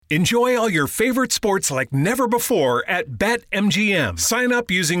Enjoy all your favorite sports like never before at BetMGM. Sign up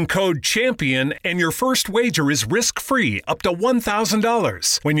using code CHAMPION and your first wager is risk-free up to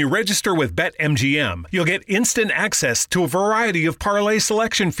 $1,000. When you register with BetMGM, you'll get instant access to a variety of parlay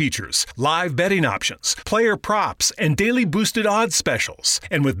selection features, live betting options, player props, and daily boosted odds specials.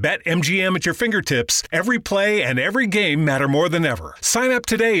 And with BetMGM at your fingertips, every play and every game matter more than ever. Sign up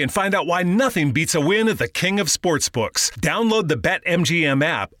today and find out why nothing beats a win at the King of Sportsbooks. Download the BetMGM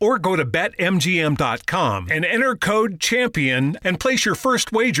app or go to BetMGM.com and enter code CHAMPION and place your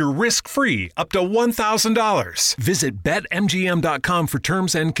first wager risk-free up to $1,000. Visit BetMGM.com for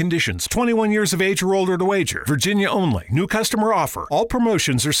terms and conditions. 21 years of age or older to wager. Virginia only. New customer offer. All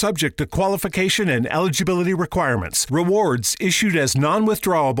promotions are subject to qualification and eligibility requirements. Rewards issued as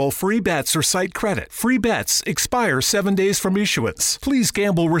non-withdrawable free bets or site credit. Free bets expire 7 days from issuance. Please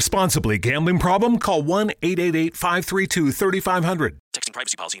gamble responsibly. Gambling problem? Call 1-888-532-3500. Texting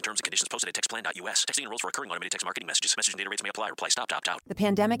privacy policy and terms and conditions posted at textplan.us. Texting enrolls for recurring automated text marketing messages. Message and data rates may apply. Reply stop to opt out. The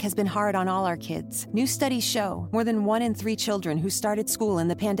pandemic has been hard on all our kids. New studies show more than 1 in 3 children who started school in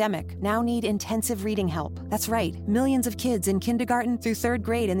the pandemic now need intensive reading help. That's right. Millions of kids in kindergarten through 3rd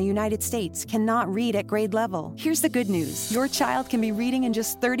grade in the United States cannot read at grade level. Here's the good news. Your child can be reading in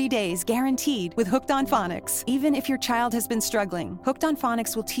just 30 days, guaranteed, with Hooked on Phonics. Even if your child has been struggling, Hooked on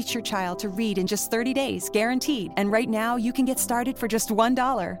Phonics will teach your child to read in just 30 days, guaranteed. And right now, you can get started for just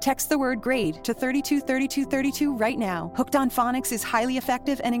 $1. Text the word GRADE to 323232 right now. Hooked on Phonics is highly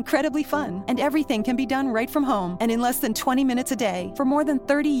effective and incredibly fun, and everything can be done right from home and in less than 20 minutes a day. For more than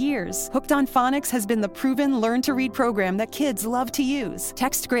 30 years, Hooked on Phonics has been the proven learn-to-read program that kids love to use.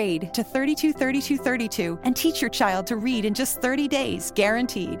 Text GRADE to 323232 and teach your child to read in just 30 days,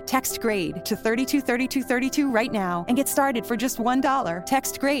 guaranteed. Text GRADE to 323232 right now and get started for just $1.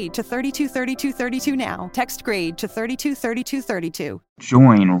 Text GRADE to 323232 now. Text GRADE to 323232.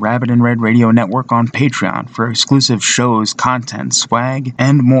 Join Rabbit and Red Radio Network on Patreon for exclusive shows, content, swag,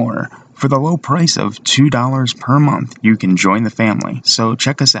 and more. For the low price of $2 per month, you can join the family. So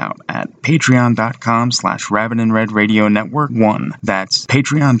check us out at patreon.com/Rabbit and Red Radio Network 1. That's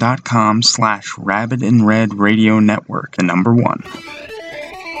patreon.com/Rabbit and Red Radio Network, the number 1.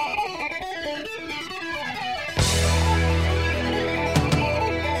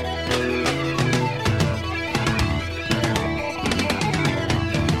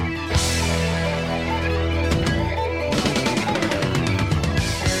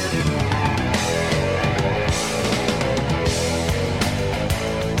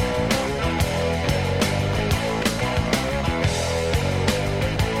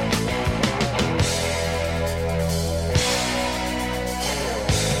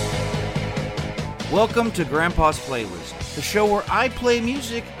 Welcome to Grandpa's Playlist, the show where I play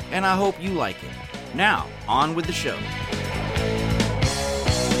music and I hope you like it. Now, on with the show.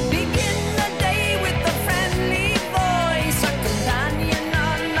 Begin the day with a friendly voice, a companion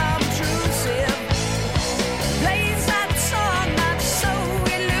unobtrusive. Plays that song that's so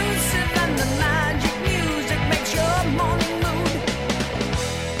elusive, and the magic music makes your morning mood.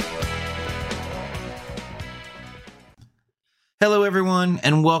 Hello everyone,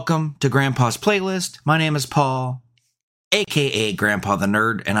 and welcome to Grandpa's Playlist. My name is Paul, aka Grandpa the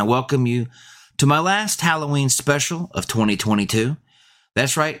Nerd, and I welcome you to my last Halloween special of 2022.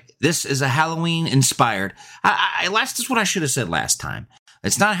 That's right, this is a Halloween-inspired... That's what I should have said last time.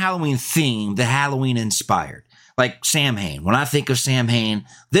 It's not Halloween-themed, the Halloween-inspired. Like Sam Hain. When I think of Sam Hain,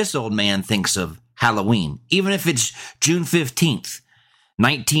 this old man thinks of Halloween. Even if it's June 15th,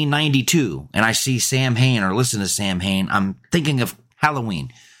 1992, and I see Sam Hain or listen to Sam Hain, I'm thinking of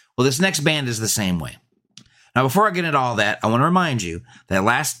Halloween. Well, this next band is the same way. Now, before I get into all that, I want to remind you that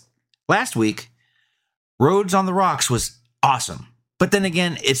last week, Roads on the Rocks was awesome. But then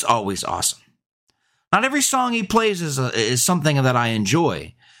again, it's always awesome. Not every song he plays is something that I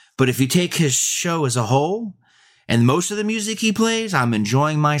enjoy. But if you take his show as a whole, and most of the music he plays, I'm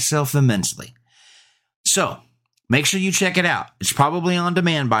enjoying myself immensely. So, make sure you check it out. It's probably on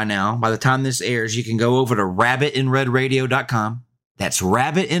demand by now. By the time this airs, you can go over to rabbitandredradio.com. That's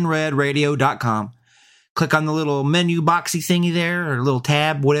rabbitandredradio.com. Click on the little menu boxy thingy there, or little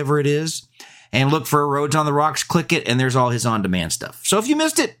tab, whatever it is, and look for Roads on the Rocks. Click it, and there's all his on-demand stuff. So if you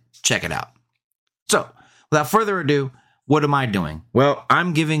missed it, check it out. So, without further ado, what am I doing? Well,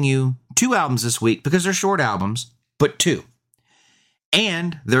 I'm giving you 2 albums this week because they're short albums, but 2.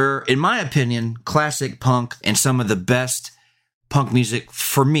 And they're, in my opinion, classic punk and some of the best punk music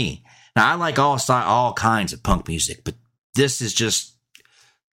for me. Now, I like all kinds of punk music, but this is just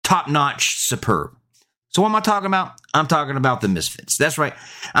top-notch, superb. So what am I talking about? I'm talking about the Misfits. That's right.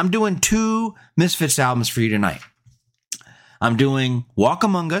 I'm doing 2 Misfits albums for you tonight. I'm doing Walk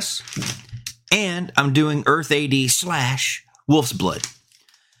Among Us, and I'm doing Earth AD / Wolf's Blood.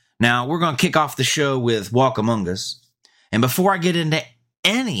 Now, we're going to kick off the show with Walk Among Us. And before I get into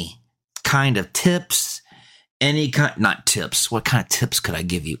any kind of tips, not tips, what kind of tips could I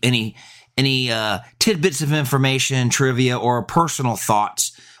give you? Any tidbits of information, trivia, or personal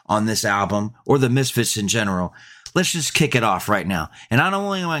thoughts on this album or the Misfits in general, let's just kick it off right now. And I don't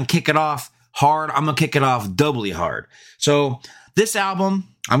only want to kick it off hard, I'm going to kick it off doubly hard. So this album,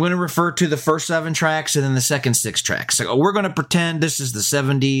 I'm going to refer to the first 7 tracks and then the second 6 tracks. So we're going to pretend this is the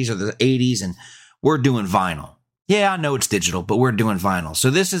 70s or the 80s and we're doing vinyl. Yeah, I know it's digital, but we're doing vinyl. So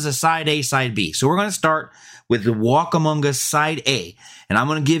this is a side A, side B. So we're going to start with the Walk Among Us side A. And I'm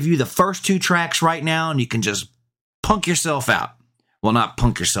going to give you the first 2 tracks right now, and you can just punk yourself out. Well, not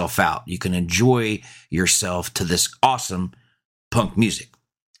punk yourself out. You can enjoy yourself to this awesome punk music.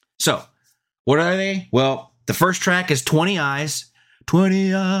 So, what are they? Well, the first track is 20 Eyes.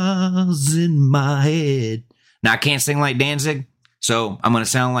 20 eyes in my head. Now, I can't sing like Danzig, so I'm going to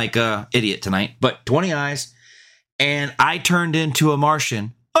sound like an idiot tonight. But 20 Eyes. And I turned into a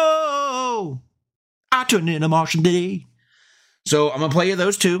Martian. Oh, I turned into a Martian today. So I'm going to play you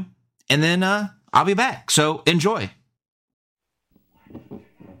those 2. And then I'll be back. So enjoy. 20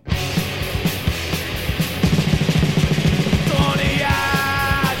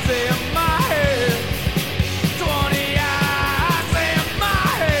 eyes in my head. 20 eyes in my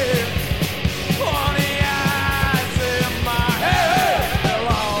head. 20 eyes in my head. They're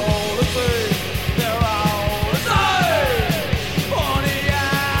all the same. They're all the same. 20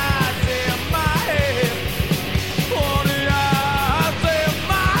 eyes in my head. 20 eyes in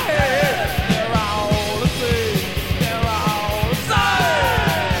my head. They're all the same. They're all the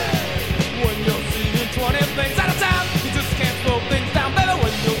same. When you're seeing 20 things at a time, you just can't slow things down, baby.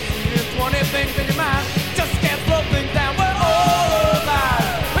 When you're seeing 20 things in your mind, just can't slow things down. We're all those eyes.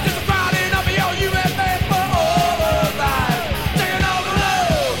 We're just crowding up your USA for all those eyes. Taking all the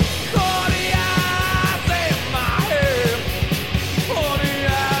love. 20 eyes in my head. 20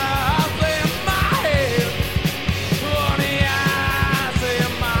 eyes in my head. 20 eyes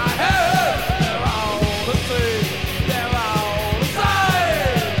in my head. They're all the same. They're all the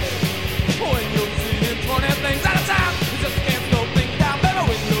same. When you're seeing 20 things at a time, you just can't slow things down, baby.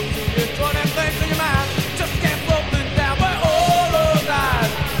 When you're seeing 20 things in your mind, just can't slow things down. We're all those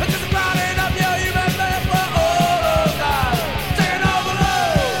eyes. We're just crowding up your USA for all those eyes. Taking all the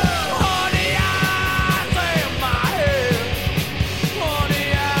love. 20 eyes in my head.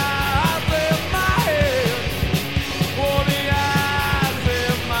 20 eyes in my head. 20 eyes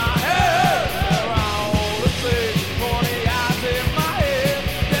in my head. They're all the same. 20 eyes in my head.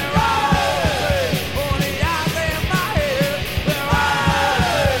 They're all the same. 20 eyes in my head. They're all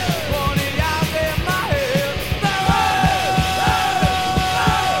the same. 20 eyes in my head. They're all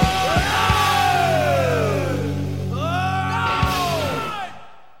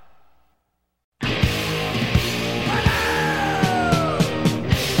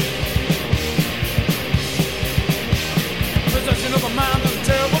Possession of a mind is a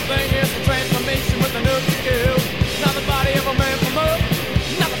terrible thing. It's a transformation with a nerve to kill. Not the body of a man from Earth,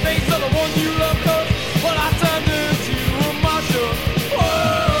 not the face of the one you love. 'Cause when I turned into a Martian,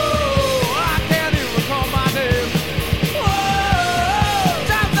 whoa, I can't even recall my name. Whoa,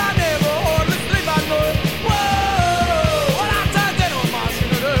 times I never hardly sleep at night. Whoa, when I turned into a Martian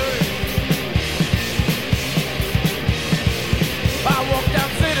today. I walk down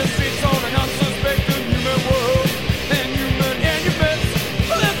city streets on an unsuspecting human world. Inhuman in your midst.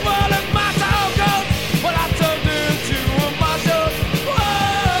 This world is my town goes. When I turned into a Martian.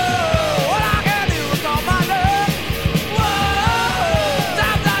 Whoa, when I can't even recall my name. Whoa,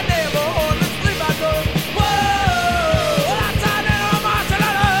 times I never hardly sleep at night. Whoa, when I turned into a Martian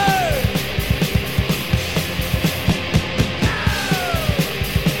today.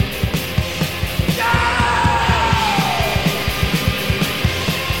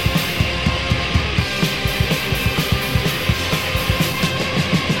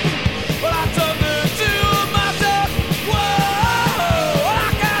 Well, I turned into a Martian. Whoa, I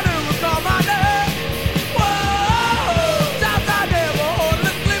can't even recall my name. Whoa, times I never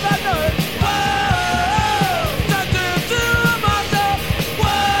hardly sleep at night. Whoa, turned into a Martian.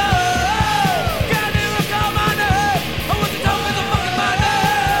 Whoa, can't even recall my name. I want you to tell me the fucking my name.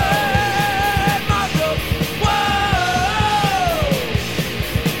 Martian. Whoa,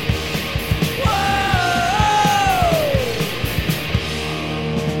 whoa.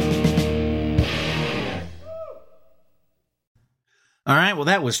 All right, well,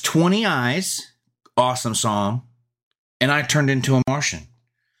 that was 20 Eyes. Awesome song. And I Turned Into a Martian.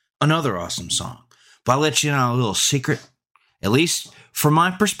 Another awesome song. But I'll let you know a little secret. At least from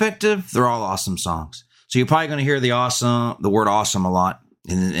my perspective, they're all awesome songs. So you're probably going to hear the word awesome a lot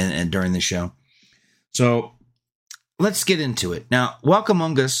during the show. So let's get into it. Now, Walk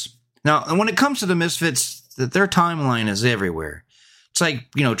Among Us. Now, when it comes to the Misfits, their timeline is everywhere. It's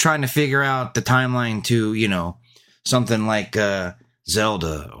like, trying to figure out the timeline to, something like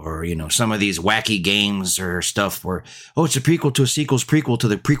Zelda or, some of these wacky games or stuff where, it's a prequel to a sequel's prequel to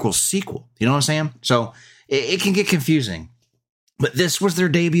the prequel's sequel. You know what I'm saying? So it can get confusing. But this was their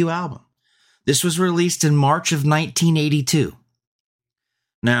debut album. This was released in March of 1982.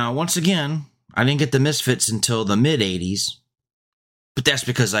 Now, once again, I didn't get the Misfits until the mid-'80s, but that's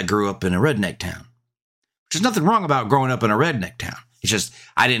because I grew up in a redneck town. There's nothing wrong about growing up in a redneck town. It's just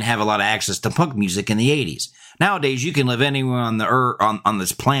I didn't have a lot of access to punk music in the 80s. Nowadays, you can live anywhere on the on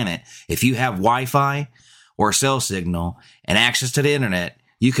this planet. If you have Wi-Fi or a cell signal and access to the internet,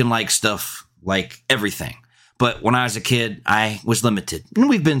 you can like stuff like everything. But when I was a kid, I was limited. And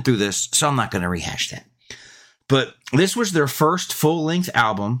we've been through this, so I'm not going to rehash that. But this was their first full-length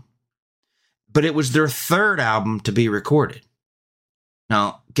album, but it was their third album to be recorded.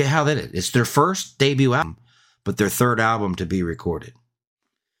 Now, get how that is. It's their first debut album, but their third album to be recorded.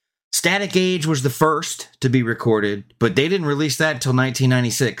 Static Age was the first to be recorded, but they didn't release that until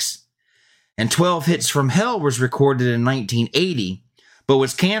 1996. And 12 Hits from Hell was recorded in 1980, but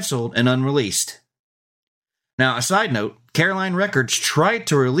was canceled and unreleased. Now, a side note, Caroline Records tried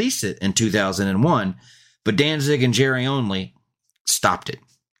to release it in 2001, but Danzig and Jerry Only stopped it.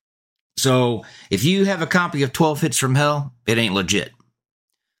 So, if you have a copy of 12 Hits from Hell, it ain't legit.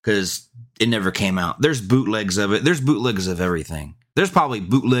 Because it never came out. There's bootlegs of it. There's bootlegs of everything. There's probably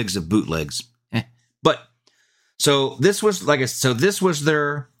bootlegs of bootlegs. But, so this was, this was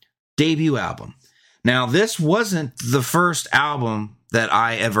their debut album. Now, this wasn't the first album that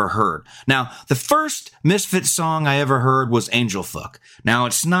I ever heard. Now, the first Misfits song I ever heard was Angel Fuck. Now,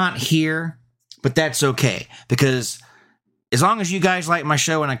 it's not here, but that's okay. Because as long as you guys like my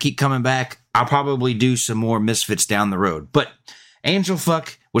show and I keep coming back, I'll probably do some more Misfits down the road. But Angel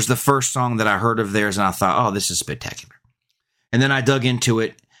Fuck was the first song that I heard of theirs, and I thought, oh, this is spectacular. And then I dug into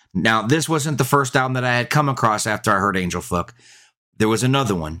it. Now, this wasn't the first album that I had come across after I heard Angel Fuck. There was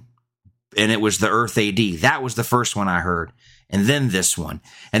another one, and it was the Earth AD. That was the first one I heard. And then this one.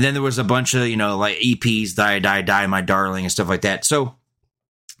 And then there was a bunch of, like EPs, Die, Die, Die, My Darling, and stuff like that. So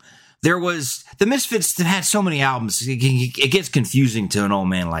there was the Misfits that had so many albums, it gets confusing to an old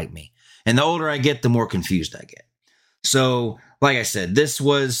man like me. And the older I get, the more confused I get. So, like I said, this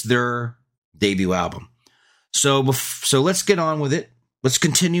was their debut album. So let's get on with it. Let's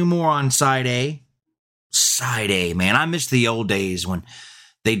continue more on side A. Side A, man. I miss the old days when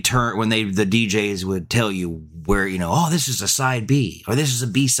the DJs would tell you where, this is a side B, or this is a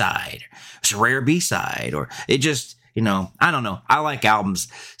B-side, it's a rare B-side, or it just, I don't know. I like albums.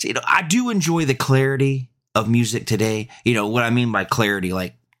 So, I do enjoy the clarity of music today. What I mean by clarity,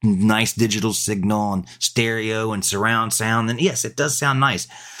 like nice digital signal and stereo and surround sound. And yes, it does sound nice.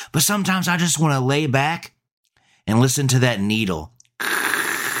 But sometimes I just want to lay back and listen to that needle.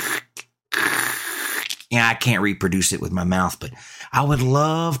 Yeah, I can't reproduce it with my mouth, but I would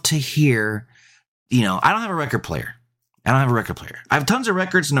love to hear, I don't have a record player. I have tons of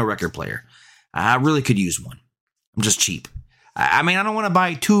records, no record player. I really could use one. I'm just cheap. I don't want to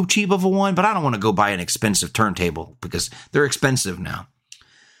buy too cheap of a one, but I don't want to go buy an expensive turntable because they're expensive now.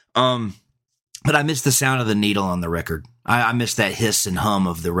 But I miss the sound of the needle on the record. I miss that hiss and hum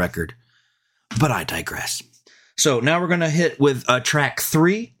of the record. But I digress. So now we're going to hit with track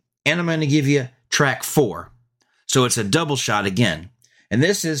 3, and I'm going to give you track 4. So it's a double shot again. And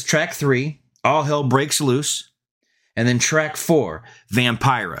this is track 3, All Hell Breaks Loose. And then track 4,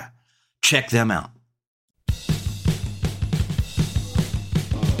 Vampira. Check them out.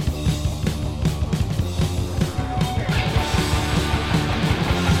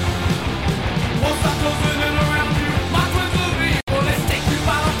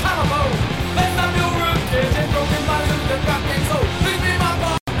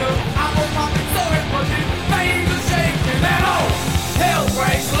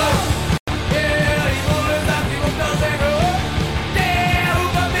 Yeah, who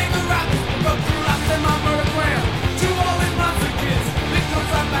got bigger rockets?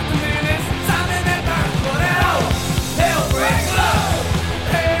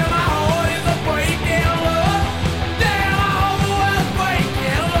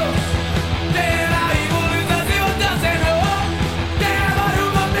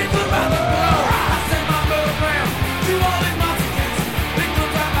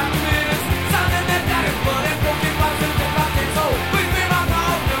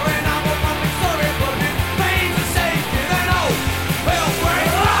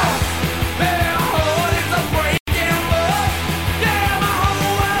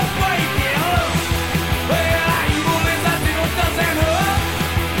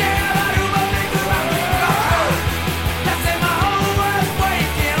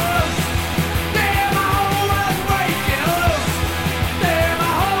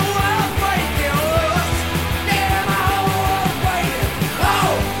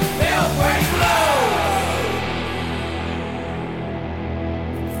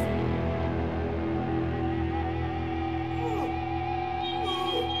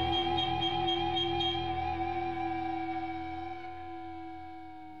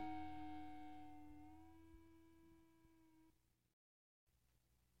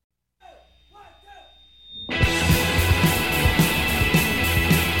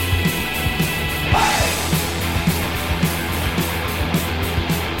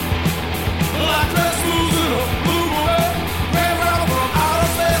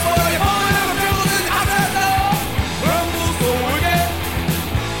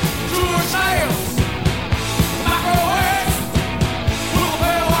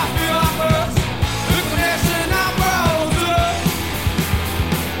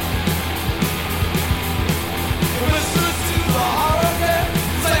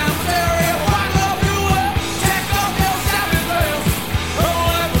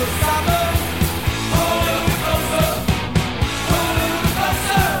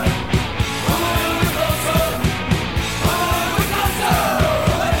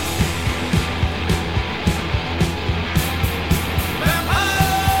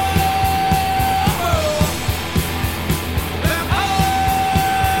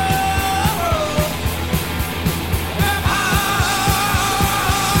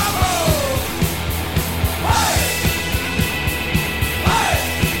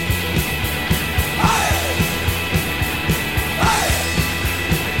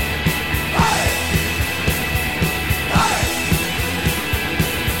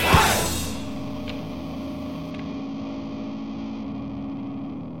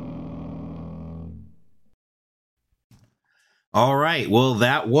 All right. Well,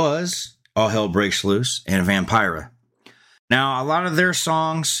 that was All Hell Breaks Loose and Vampira. Now, a lot of their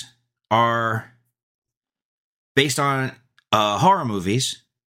songs are based on horror movies,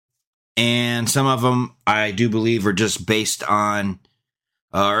 and some of them I do believe are just based on,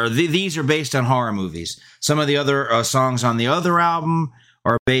 these are based on horror movies. Some of the other songs on the other album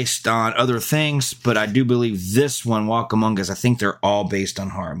are based on other things, but I do believe this one, Walk Among Us, I think they're all based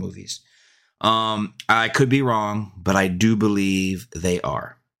on horror movies. I could be wrong, but I do believe they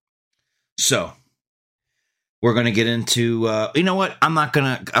are. So we're gonna get into. You know what? I'm not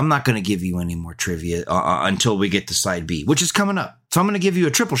gonna give you any more trivia until we get to side B, which is coming up. So I'm gonna give you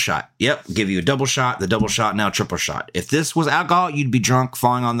a triple shot. Yep, give you a double shot, the double shot, now triple shot. If this was alcohol, you'd be drunk,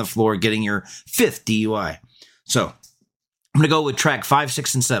 falling on the floor, getting your 5th DUI. So I'm gonna go with track 5,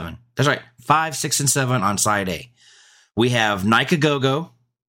 6, and 7. That's right, 5, 6, and 7 on side A. We have Nike Go Go.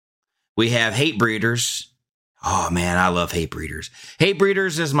 We have Hate Breeders. Oh, man, I love Hate Breeders. Hate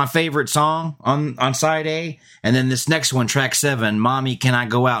Breeders is my favorite song on side A. And then this next one, track 7, Mommy, Can I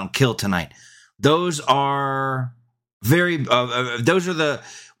Go Out and Kill Tonight? Those are those are the,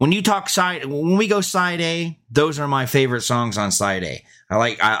 when we go side A, those are my favorite songs on side A.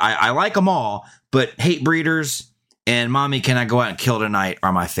 I like them all, but Hate Breeders and Mommy, Can I Go Out and Kill Tonight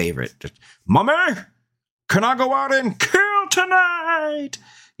are my favorite. Mommy, can I go out and kill tonight?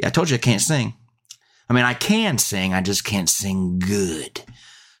 Yeah, I told you I can't sing. I mean, I can sing, I just can't sing good.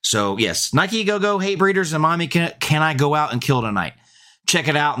 So, yes, Nike Go Go, Hate Breeders, and Mommy, Can I Go Out and Kill Tonight? Check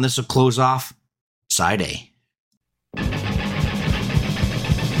it out, and this will close off side A.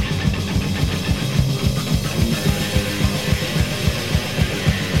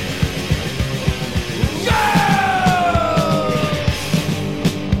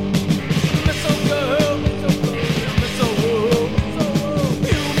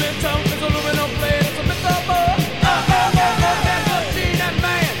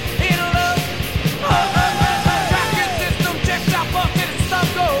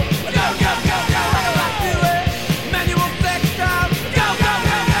 Go, go, go, go, like a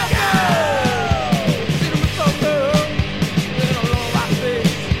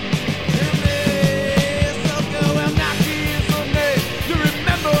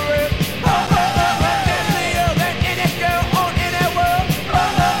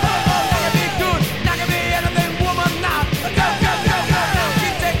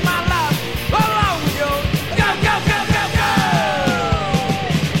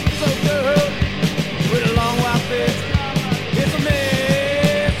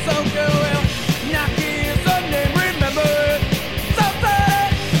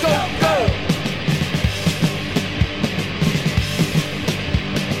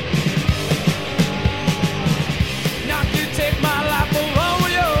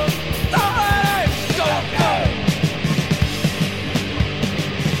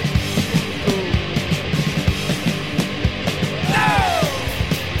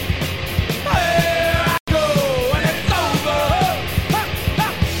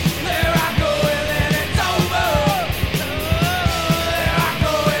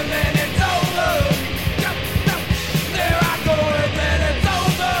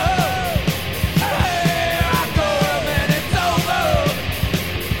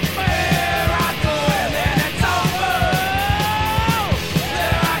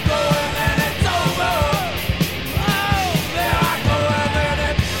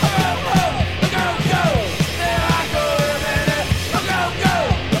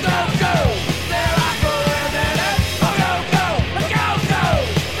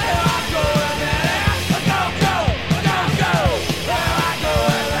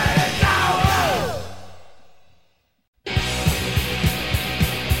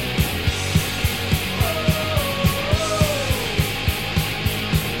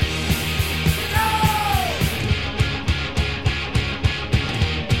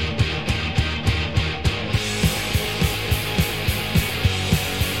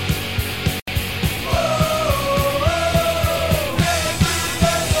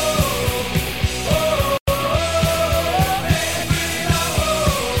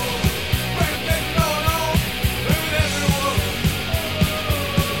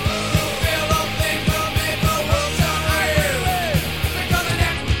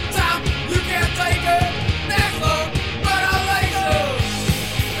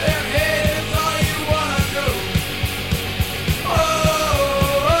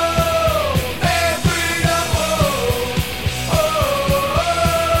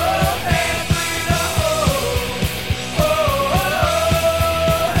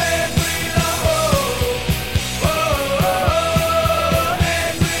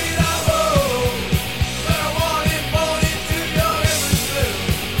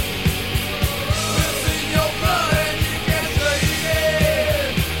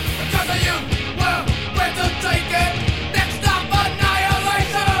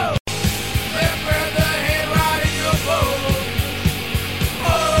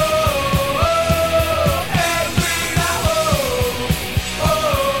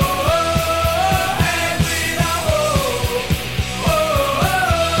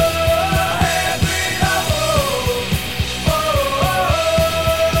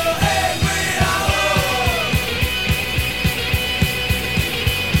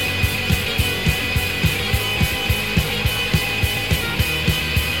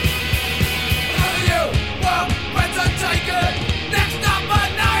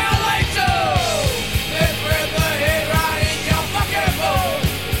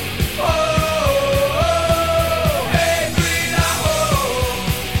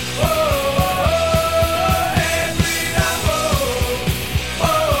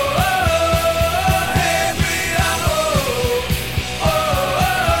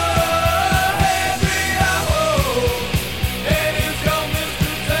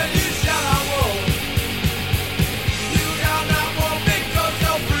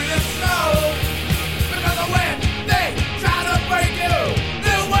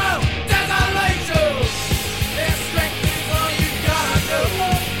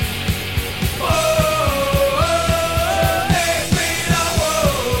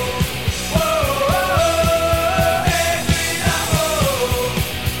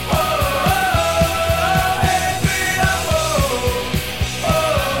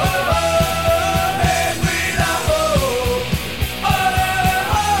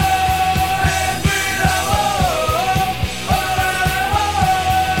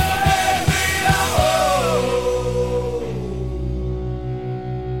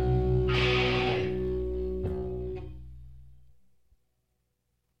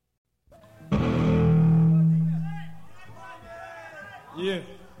Yeah.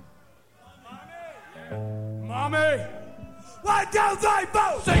 Mommy, why don't they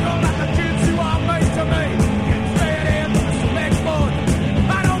both sing all like the kids who are made to me? Stay it in, next board.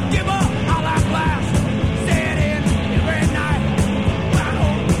 I don't give up, I'll have last. Stay it in every night. Right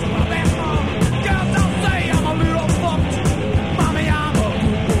home to my best mom. Girls don't say I'm a little fucked. Mommy, I'm a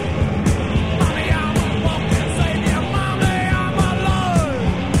fucking savior. Mommy, I'm alive.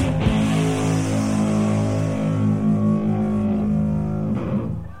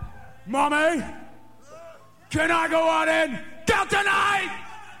 Mommy, can I go out and count tonight?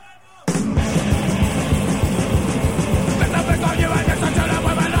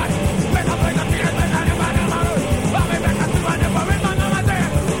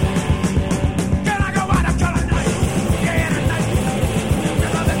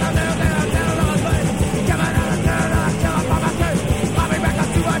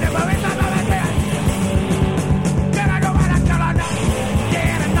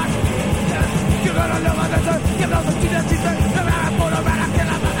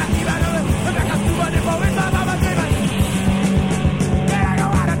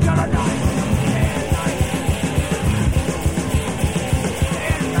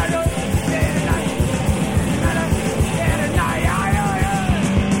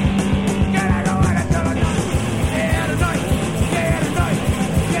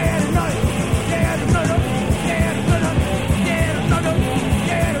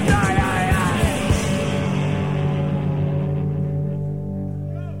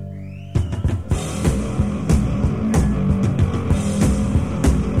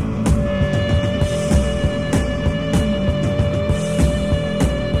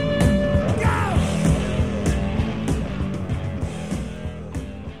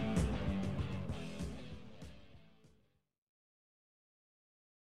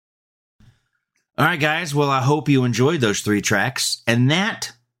 All right, guys. Well, I hope you enjoyed those 3 tracks. And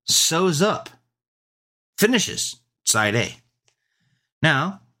that finishes side A.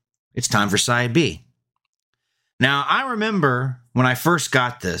 Now, it's time for side B. Now, I remember when I first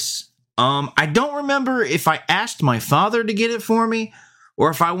got this, I don't remember if I asked my father to get it for me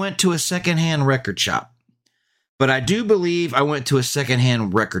or if I went to a secondhand record shop. But I do believe I went to a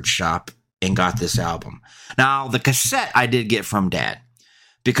secondhand record shop and got this album. Now, the cassette I did get from Dad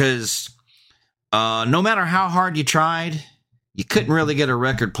because no matter how hard you tried, you couldn't really get a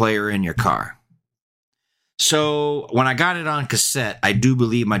record player in your car. So when I got it on cassette, I do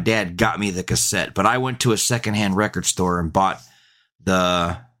believe my dad got me the cassette, but I went to a secondhand record store and bought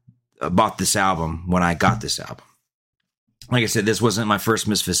this album when I got this album. Like I said, this wasn't my first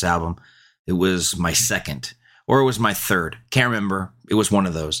Misfits album. It was my second, or it was my third. Can't remember. It was one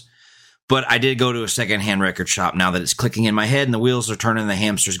of those. But I did go to a secondhand record shop now that it's clicking in my head and the wheels are turning, the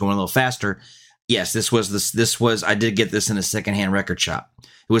hamster's going a little faster. Yes, this was I did get this in a secondhand record shop.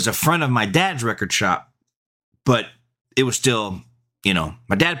 It was a friend of my dad's record shop, but it was still,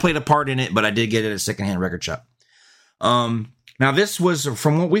 my dad played a part in it, but I did get it at a secondhand record shop. Now this was,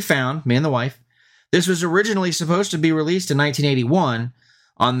 from what we found, me and the wife, this was originally supposed to be released in 1981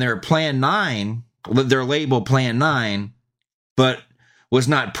 on their Plan 9, their label Plan 9, but was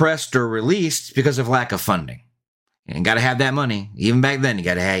not pressed or released because of lack of funding. You got to have that money. Even back then, you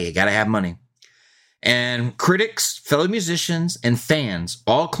got to have money. And critics, fellow musicians, and fans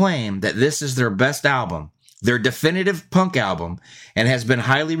all claim that this is their best album, their definitive punk album, and has been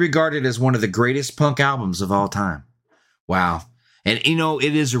highly regarded as one of the greatest punk albums of all time. Wow. And,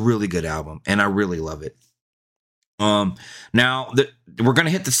 it is a really good album, and I really love it. Now we're going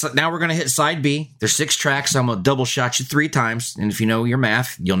to hit side B. There's 6 tracks. I'm going to double shot you 3 times. And if you know your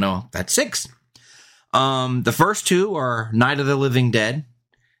math, you'll know that's 6. The first 2 are Night of the Living Dead.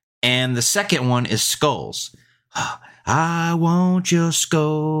 And the second one is Skulls. I want your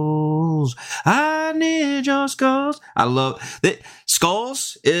skulls. I need your skulls. I love that.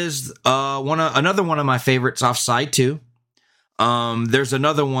 Skulls is another one of my favorites off side 2. There's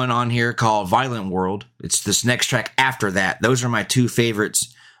another one on here called Violent World. It's this next track after that. Those are my 2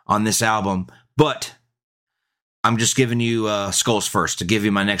 favorites on this album. But I'm just giving you Skulls first to give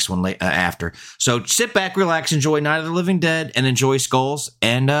you my next one after. So sit back, relax, enjoy Night of the Living Dead, and enjoy Skulls.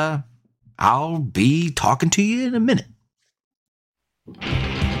 And I'll be talking to you in a minute.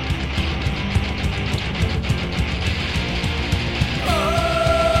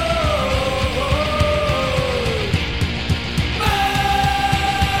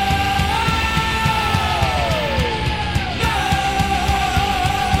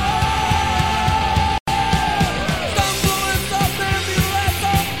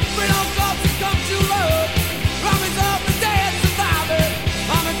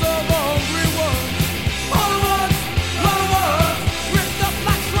 All the ones,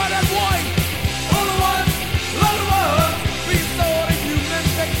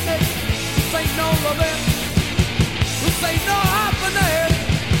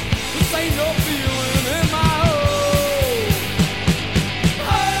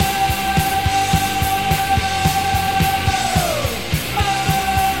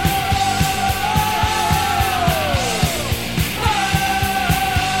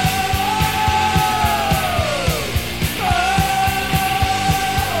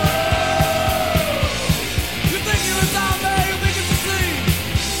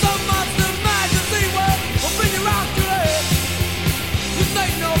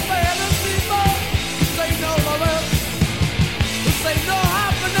 fantasy, but this ain't no loving. This ain't no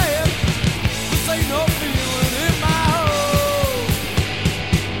happiness. This ain't no feeling in my home.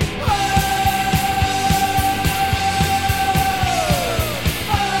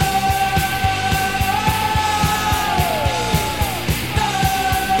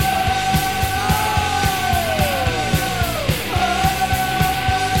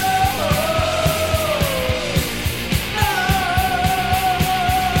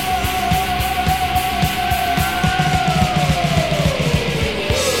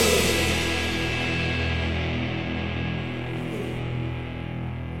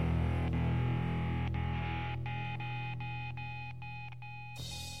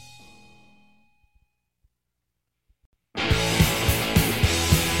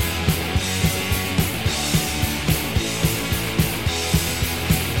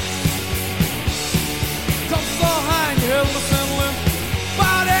 Come so high and you held my sembling.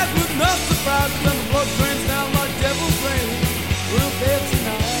 Bodies with no surprises and the blood drains down like devil's rain. We'll bed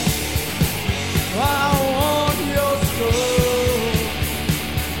tonight. I want your soul.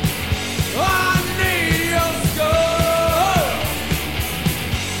 I need your soul.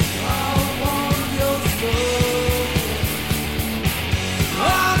 I want your soul.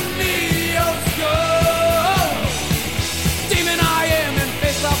 I need your soul. Demon I am and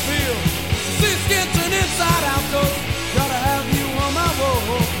face I feel. See skin turn inside out, 'cause gotta have you on my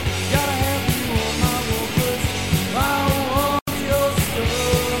wall. Gotta have you on my wall, 'cause I want your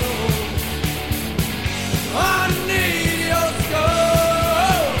soul. I need your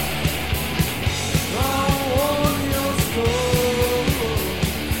soul. I want your soul.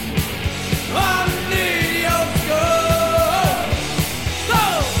 I need your soul.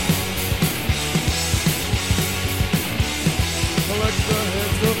 Soul. Collect the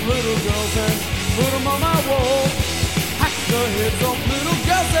heads of little girls and put them on my wall. Hack the heads of little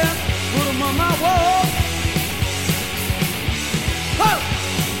girls and put them on my wall. Oh!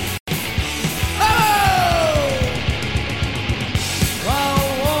 Oh! I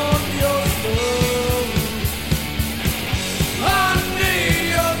want your soul. I need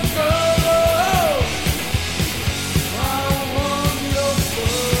your soul. I want your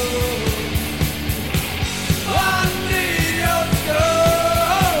soul. I need your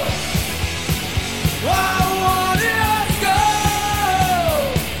soul. I want your soul.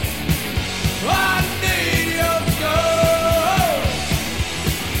 I need your soul.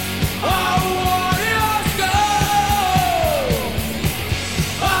 I want your soul.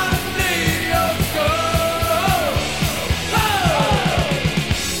 I need your soul.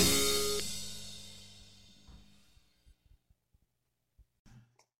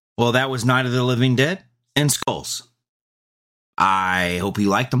 Well, that was Night of the Living Dead and Skulls. I hope you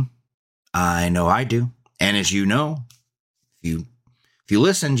liked them. I know I do. And as you know, if you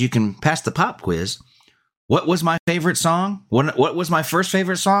listened, you can pass the pop quiz. What was my favorite song? What was my first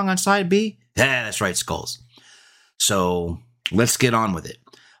favorite song on side B? Yeah, that's right, Skulls. So let's get on with it.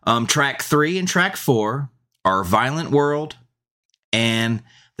 Track 3 and track 4 are Violent World and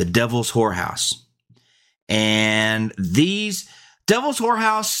The Devil's Whorehouse. And these Devil's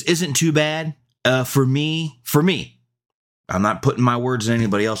Whorehouse isn't too bad for me. I'm not putting my words in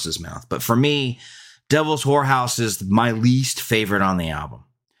anybody else's mouth, but for me, Devil's Whorehouse is my least favorite on the album.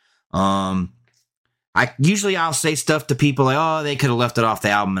 I'll say stuff to people like, "Oh, they could have left it off the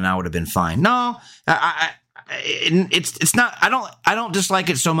album and I would have been fine." No, it's not. I don't dislike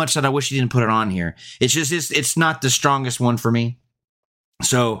it so much that I wish you didn't put it on here. It's just it's not the strongest one for me.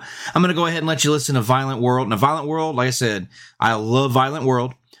 So I'm gonna go ahead and let you listen to Violent World. Now, Violent World, like I said, I love Violent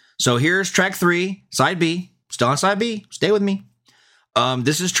World. So here's track 3, side B. Still on side B. Stay with me.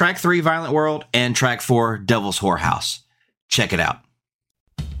 This is track 3, Violent World, and track 4, Devil's Whorehouse. Check it out.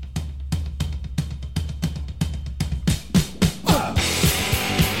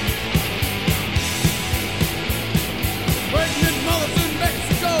 Pregnant mothers in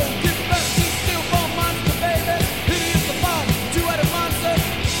Mexico give birth to stillborn monster babies. Hideous the bomb, two-headed monster.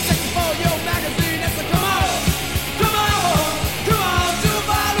 Sex for your magazine. It's a come on, come on, come on to the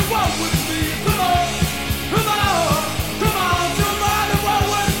violent world with me. Come on, come on, come on to the violent world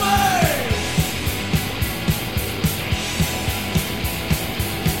with me.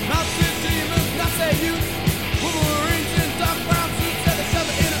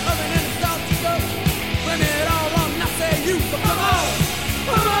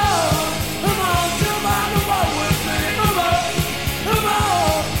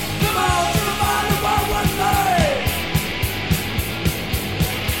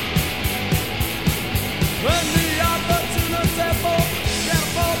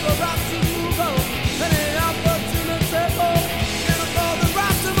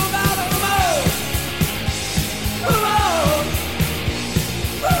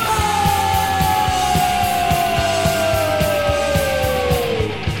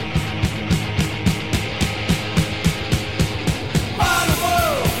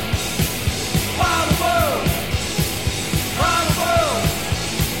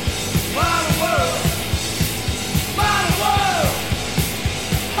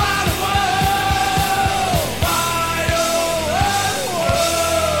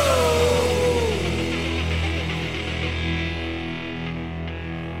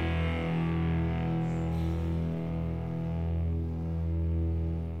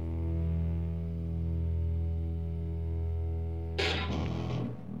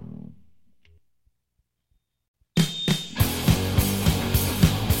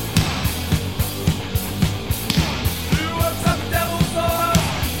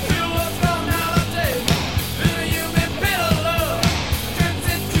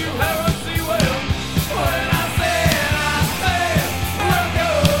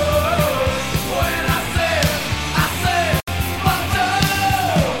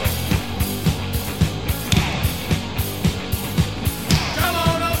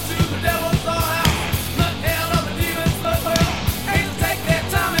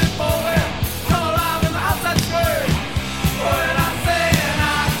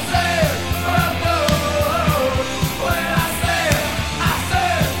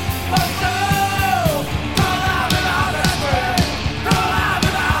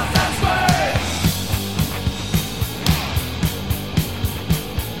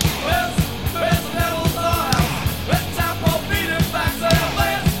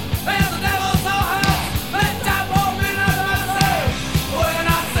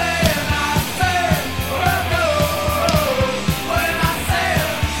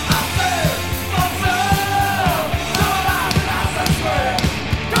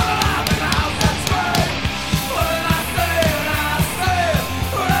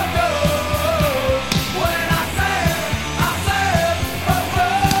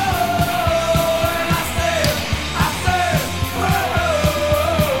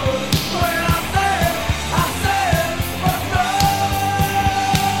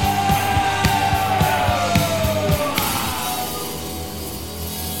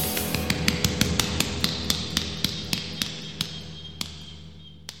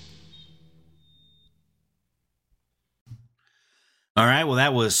 All right, well,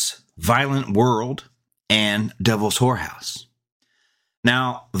 that was Violent World and Devil's Whorehouse.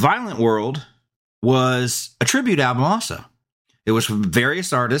 Now, Violent World was a tribute album also. It was from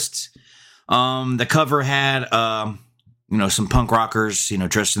various artists. The cover had, some punk rockers,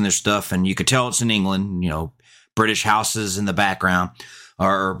 dressed in their stuff, and you could tell it's in England, British houses in the background,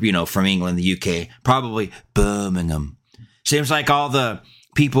 or, from England, the UK, probably Birmingham. Seems like all the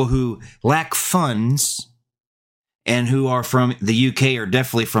people who lack funds and who are from the UK are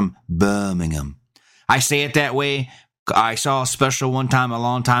definitely from Birmingham. I say it that way. I saw a special one time a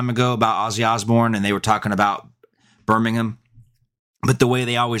long time ago about Ozzy Osbourne, and they were talking about Birmingham, but the way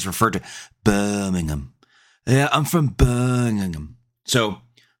they always refer to Birmingham. Yeah, I'm from Birmingham. So,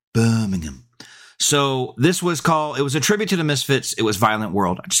 Birmingham. So, this was it was a tribute to the Misfits. It was Violent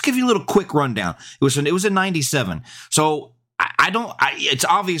World. I'll just give you a little quick rundown. It was in 97. So, it's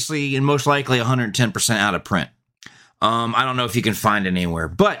obviously and most likely 110% out of print. I don't know if you can find it anywhere,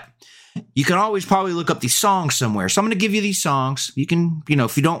 but you can always probably look up these songs somewhere. So I'm going to give you these songs. You can,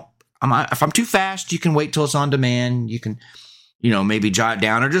 if I'm too fast, you can wait till it's on demand. You can, maybe jot it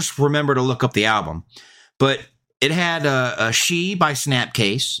down or just remember to look up the album. But it had a She by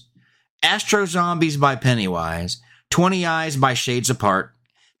Snapcase, Astro Zombies by Pennywise, 20 Eyes by Shades Apart,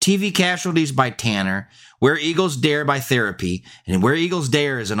 TV Casualties by Tanner, Where Eagles Dare by Therapy, and Where Eagles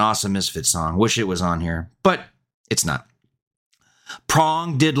Dare is an awesome Misfits song. Wish it was on here, but it's not.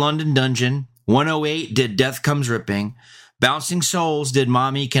 Prong did London Dungeon. 108 did Death Comes Ripping. Bouncing Souls did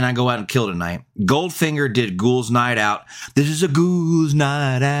Mommy, Can I Go Out and Kill Tonight? Goldfinger did Ghoul's Night Out. This is a Ghoul's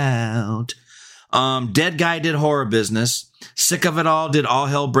Night Out. Dead Guy did Horror Business. Sick of It All did All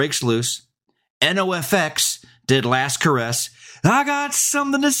Hell Breaks Loose. NOFX did Last Caress. I got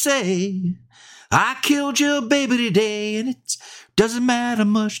something to say. I killed your baby today, and it doesn't matter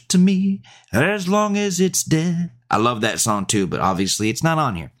much to me as long as it's dead. I love that song too, but obviously it's not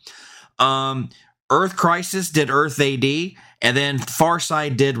on here. Earth Crisis did Earth AD, and then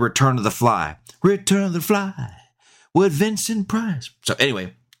Farside did Return of the Fly. Return of the Fly with Vincent Price. So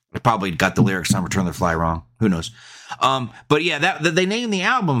anyway, I probably got the lyrics on Return of the Fly wrong. Who knows? But yeah, that they named the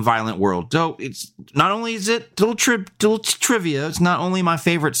album Violent World. So it's not only is it little trivia, it's not only my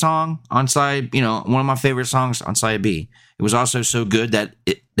favorite song on side, one of my favorite songs on side B. It was also so good that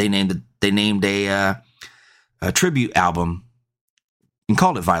they named a tribute album and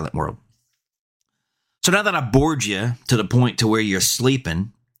called it Violent World. So now that I bored you to the point to where you're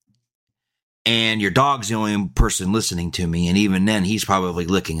sleeping and your dog's the only person listening to me, and even then he's probably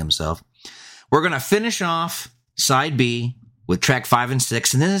licking himself, we're going to finish off side B with track 5 and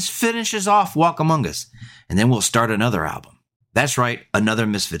 6, and then this finishes off Walk Among Us, and then we'll start another album. That's right, another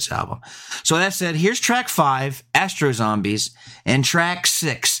Misfits album. So that said, here's track 5, Astro Zombies, and track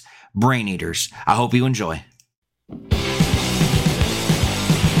 6, Brain Eaters. I hope you enjoy.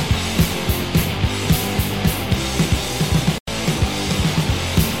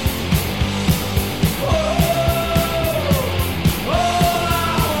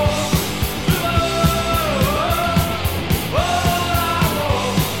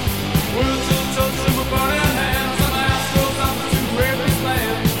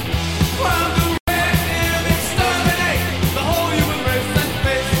 The whole human race and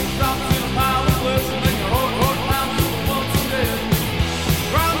face drops in a pile of bliss and make a whole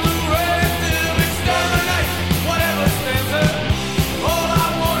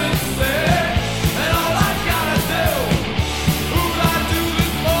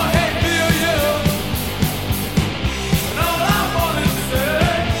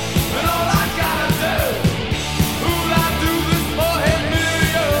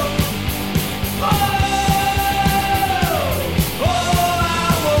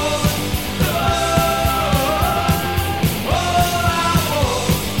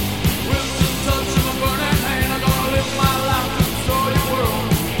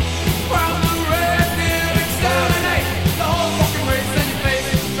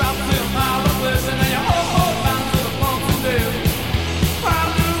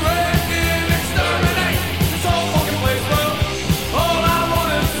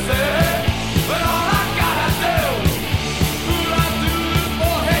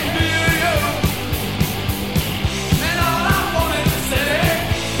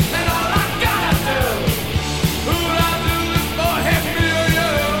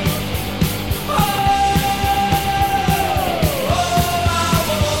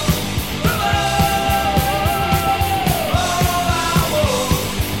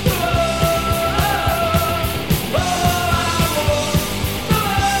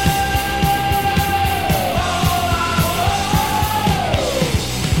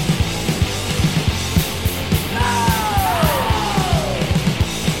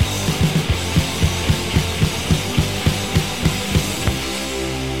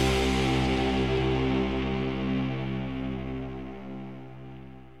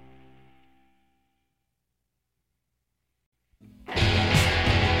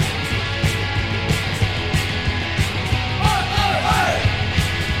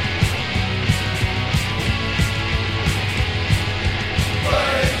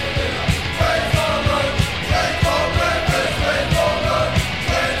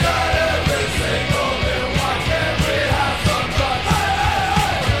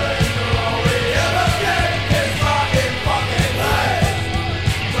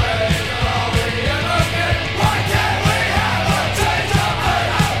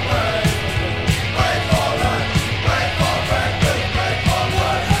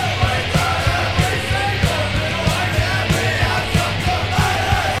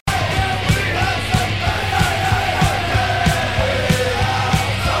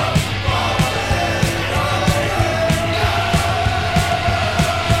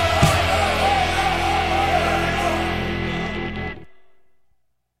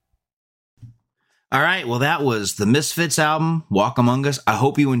All right, well, that was the Misfits album, Walk Among Us. I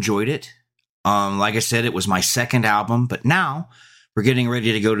hope you enjoyed it. Like I said, it was my second album, but now we're getting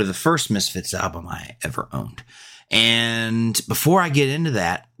ready to go to the first Misfits album I ever owned. And before I get into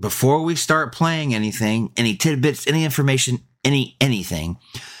that, before we start playing anything, any tidbits, any information, anything,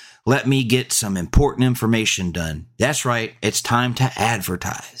 let me get some important information done. That's right, it's time to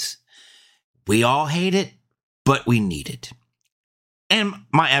advertise. We all hate it, but we need it. And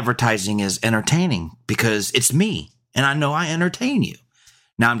my advertising is entertaining because it's me, and I know I entertain you.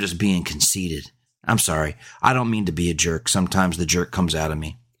 Now I'm just being conceited. I'm sorry. I don't mean to be a jerk. Sometimes the jerk comes out of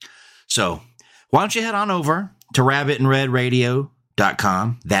me. So why don't you head on over to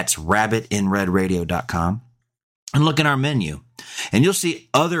rabbitinredradio.com. That's rabbitinredradio.com. And look in our menu. And you'll see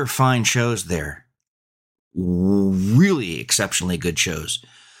other fine shows there. Really exceptionally good shows.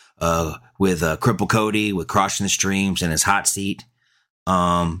 With Cripple Cody, with Crossing the Streams and his hot seat.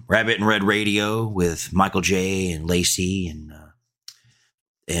 Rabbit in Red Radio with Michael J. and Lacey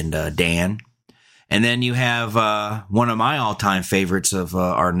and Dan. And then you have one of my all-time favorites of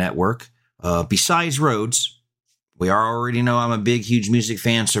our network, besides Rhodes. We already know I'm a big, huge music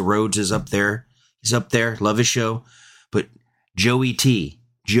fan, so Rhodes is up there. He's up there. Love his show. But Joey T.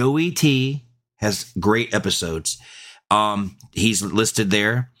 Joey T has great episodes. He's listed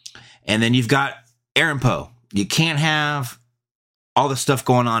there. And then you've got Aaron Poe. You can't have all the stuff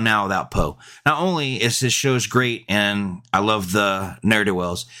going on now without Poe. Not only is his show's great, and I love the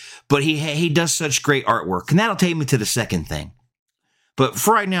ne'er-do-wells, but he does such great artwork. And that'll take me to the second thing. But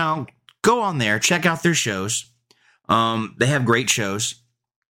for right now, go on there, check out their shows. They have great shows.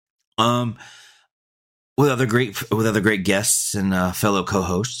 With other great guests and fellow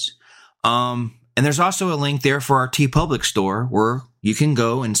co-hosts. And there's also a link there for our TeePublic store where you can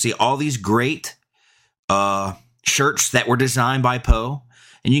go and see all these great shirts that were designed by Poe.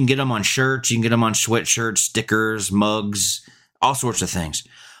 And you can get them on shirts, you can get them on sweatshirts, stickers, mugs, all sorts of things.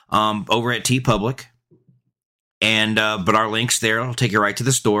 Over at TeePublic. And but our link's there. I'll take you right to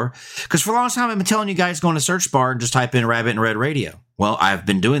the store. Because for a long time, I've been telling you guys, go in the search bar and just type in Rabbit and Red Radio. Well, I've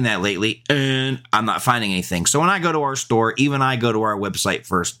been doing that lately, and I'm not finding anything. So when I go to our store, even I go to our website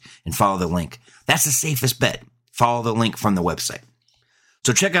first and follow the link. That's the safest bet. Follow the link from the website.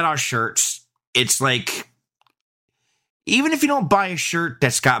 So check out our shirts. It's like, even if you don't buy a shirt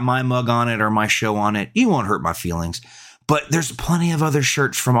that's got my mug on it or my show on it, you won't hurt my feelings. But there's plenty of other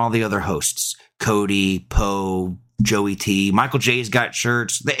shirts from all the other hosts. Cody, Poe, Joey T, Michael J's got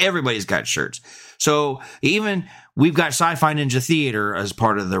shirts. Everybody's got shirts. So even we've got Sci-Fi Ninja Theater as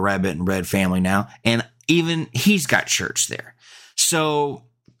part of the Rabbit and Red family now. And even he's got shirts there. So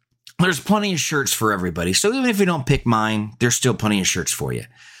there's plenty of shirts for everybody. So even if you don't pick mine, there's still plenty of shirts for you.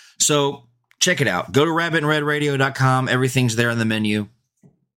 So check it out. Go to rabbitinredradio.com. Everything's there in the menu.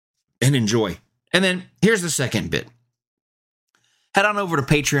 And enjoy. And then here's the second bit. Head on over to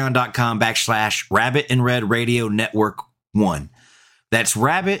patreon.com/Rabbit and Red Radio Network 1. That's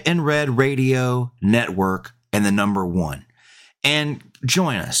Rabbit and Red Radio Network and the number 1. And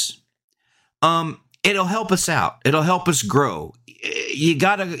join us. It'll help us out. It'll help us grow. You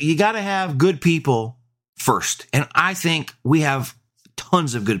gotta have good people first. And I think we have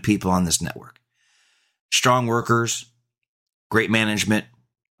tons of good people on this network. Strong workers, great management.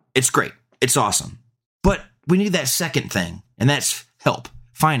 It's great. It's awesome. But we need that second thing, and that's help,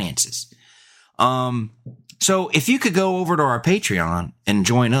 finances. So if you could go over to our Patreon and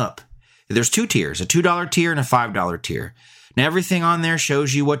join up, there's 2 tiers, a $2 tier and a $5 tier. Now, everything on there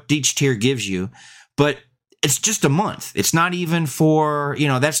shows you what each tier gives you, but it's just a month. It's not even for,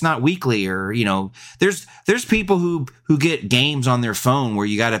 that's not weekly or, there's people who get games on their phone where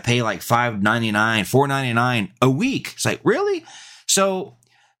you got to pay like $5.99, $4.99 a week. It's like, really? So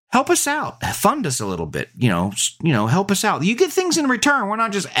help us out. Fund us a little bit. Help us out. You get things in return. We're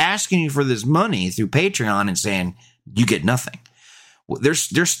not just asking you for this money through Patreon and saying you get nothing.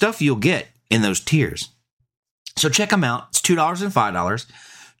 There's stuff you'll get in those tiers. So check them out. It's $2 and $5.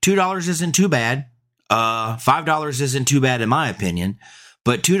 $2 isn't too bad. $5 isn't too bad in my opinion.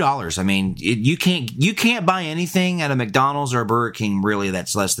 But $2, I mean, you can't buy anything at a McDonald's or a Burger King really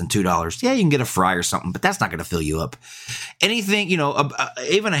that's less than $2. Yeah, you can get a fry or something, but that's not going to fill you up. Anything,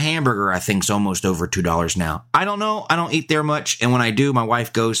 even a hamburger, I think is almost over $2 now. I don't know. I don't eat there much, and when I do, my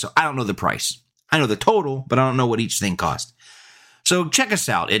wife goes, so I don't know the price. I know the total, but I don't know what each thing costs. So check us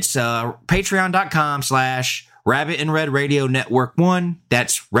out. It's patreon.com/Rabbit and Red Radio Network 1.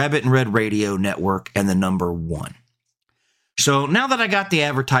 That's Rabbit and Red Radio Network and the number 1. So now that I got the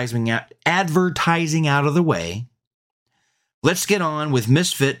advertising out of the way, let's get on with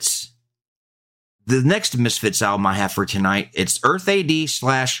Misfits. The next Misfits album I have for tonight, it's Earth AD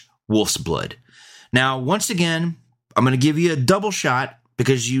 /Wolf's Blood. Now, once again, I'm going to give you a double shot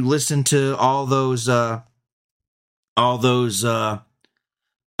because you listened to all those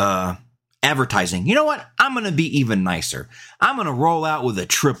advertising. You know what? I'm going to be even nicer. I'm going to roll out with a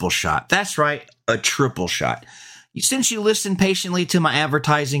triple shot. That's right, a triple shot. Since you listened patiently to my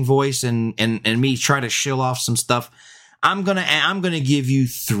advertising voice and me try to shill off some stuff, I'm gonna give you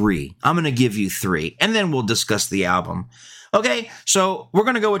 3. I'm gonna give you 3, and then we'll discuss the album. Okay, so we're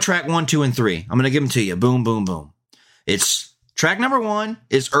gonna go with track 1, 2, and 3. I'm gonna give them to you. Boom, boom, boom. It's track number 1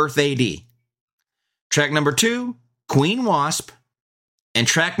 is Earth AD. Track number 2, Queen Wasp, and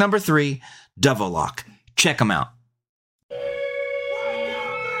track number 3, Devililock. Check them out.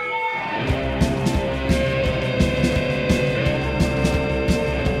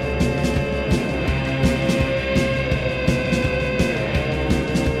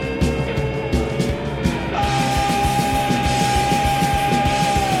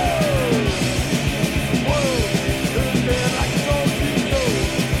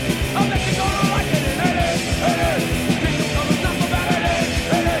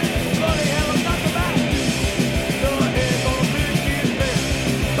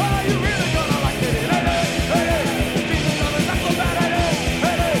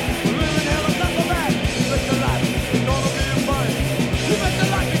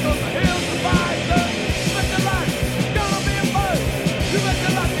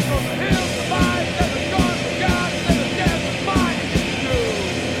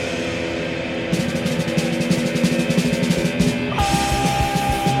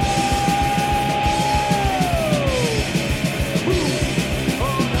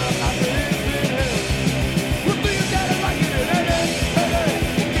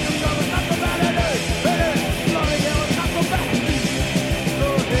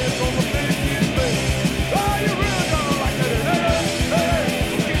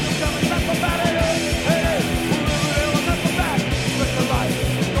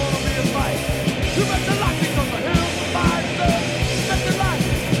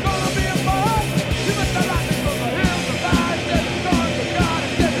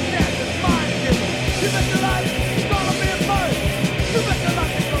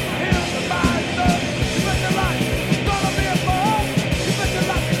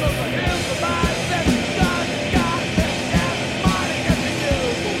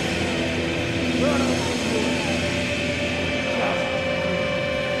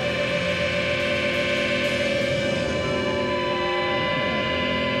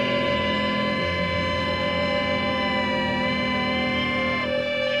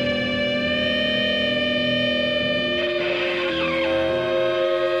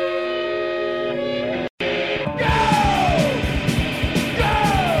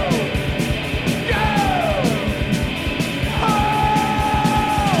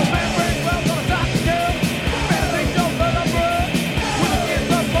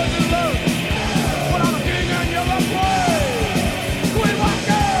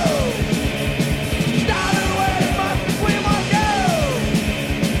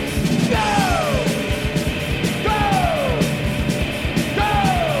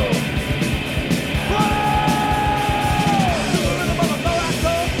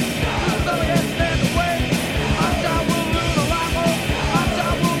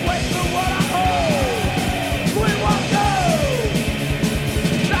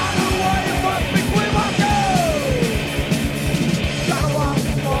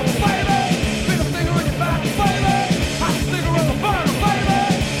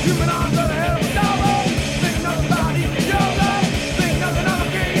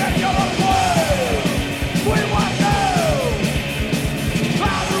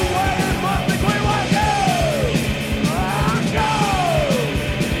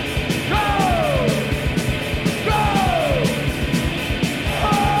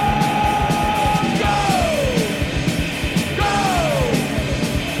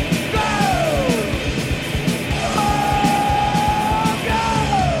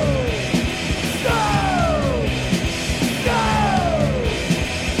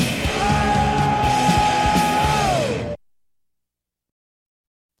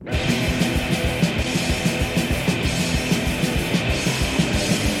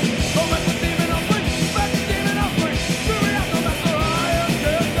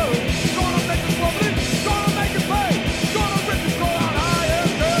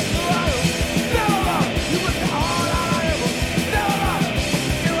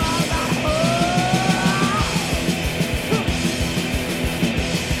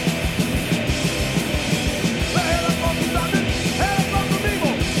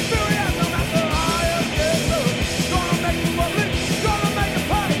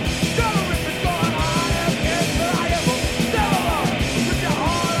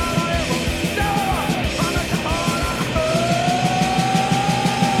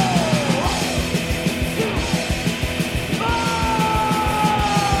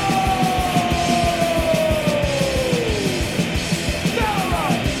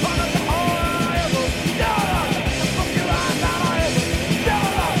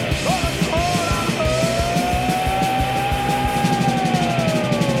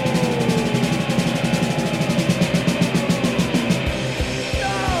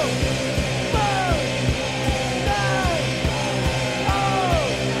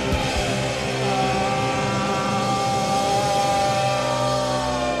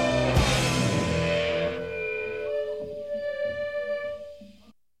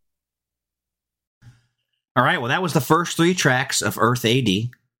 All right, well, that was the first 3 tracks of Earth AD.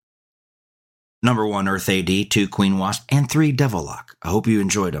 Number 1, Earth AD, 2, Queen Wasp, and 3, Devil Lock. I hope you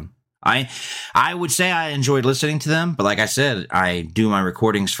enjoyed them. I would say I enjoyed listening to them, but like I said, I do my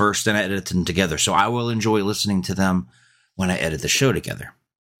recordings first and I edit them together. So I will enjoy listening to them when I edit the show together.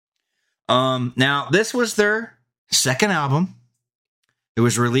 Now, this was their second album. It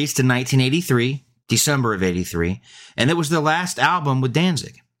was released in 1983, December of 83, and it was the last album with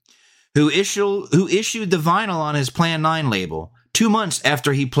Danzig, who issued the vinyl on his Plan 9 label 2 months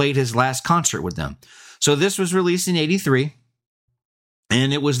after he played his last concert with them. So this was released in 83,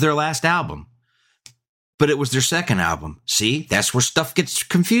 and it was their last album. But it was their second album. See, that's where stuff gets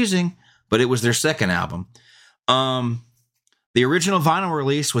confusing, but it was their second album. The original vinyl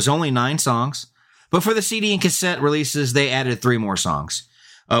release was only 9 songs, but for the CD and cassette releases, they added 3 more songs.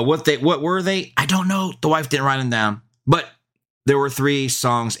 What were they? I don't know. The wife didn't write them down, but there were 3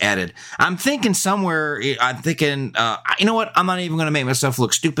 songs added. I'm thinking you know what? I'm not even going to make myself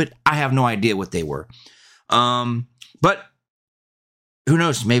look stupid. I have no idea what they were. But who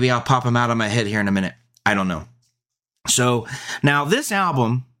knows? Maybe I'll pop them out of my head here in a minute. I don't know. So now this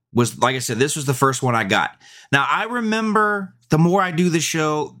album was, like I said, this was the first one I got. Now I remember the more I do the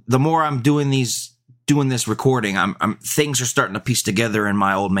show, the more I'm doing this recording, things are starting to piece together in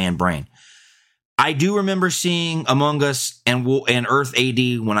my old man brain. I do remember seeing Among Us and Earth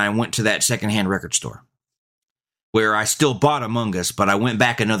AD when I went to that secondhand record store, where I still bought Among Us, but I went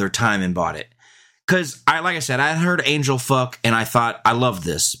back another time and bought it. Because, like I said, I heard Angel Fuck, and I thought, I love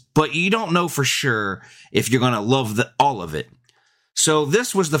this. But you don't know for sure if you're going to love all of it. So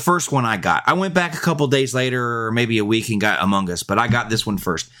this was the first one I got. I went back a couple days later, or maybe a week, and got Among Us, but I got this one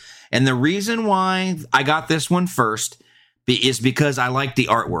first. And the reason why I got this one first is because I liked the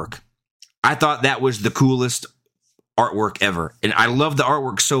artwork. I thought that was the coolest artwork ever. And I loved the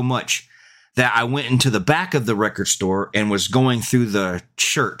artwork so much that I went into the back of the record store and was going through the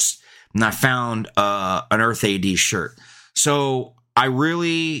shirts. And I found an Earth AD shirt. So I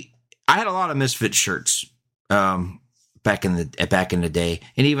had a lot of Misfits shirts back in the day.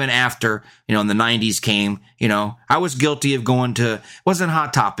 And even after, in the 90s came, I was guilty of going to, it wasn't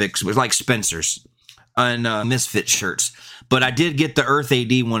Hot Topics, it was like Spencer's and Misfits shirts. But I did get the Earth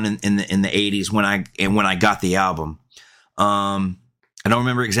AD one in the 80s when I got the album. I don't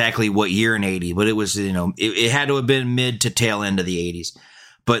remember exactly what year in 80, but it was, it had to have been mid to tail end of the 80s.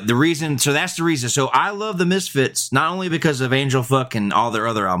 But that's the reason. So I love the Misfits, not only because of Angel Fuck and all their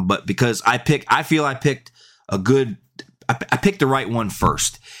other albums, but because I picked the right one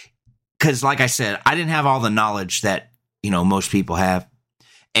first. Because like I said, I didn't have all the knowledge that, most people have.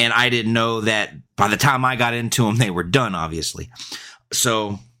 And I didn't know that by the time I got into them, they were done, obviously.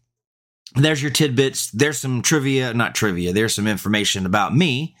 So there's your tidbits. There's some not trivia. There's some information about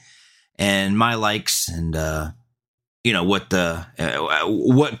me and my likes and, what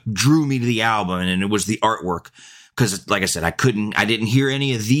drew me to the album. And it was the artwork. Because like I said, I didn't hear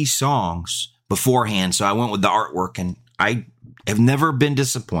any of these songs beforehand. So I went with the artwork and I have never been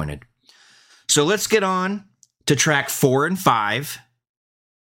disappointed. So let's get on to track 4 and 5.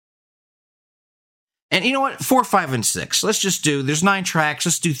 And you know what? 4, 5, and 6. Let's just there's 9 tracks.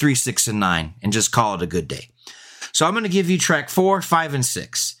 Let's do 3, 6, and 9 and just call it a good day. So I'm going to give you track 4, 5, and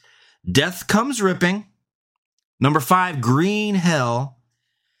 6. Death Comes Ripping. Number 5, Green Hell.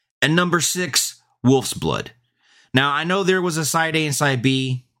 And number 6, Wolf's Blood. Now, I know there was a side A and side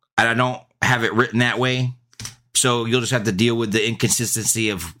B, and I don't have it written that way. So you'll just have to deal with the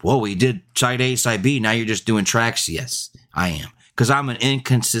inconsistency of, whoa, we did side A, side B. Now you're just doing tracks. Yes, I am. Because I'm an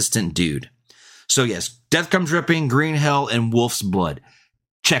inconsistent dude. So yes, Death Comes Ripping, Green Hell, and Wolf's Blood.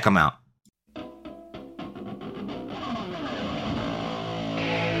 Check them out.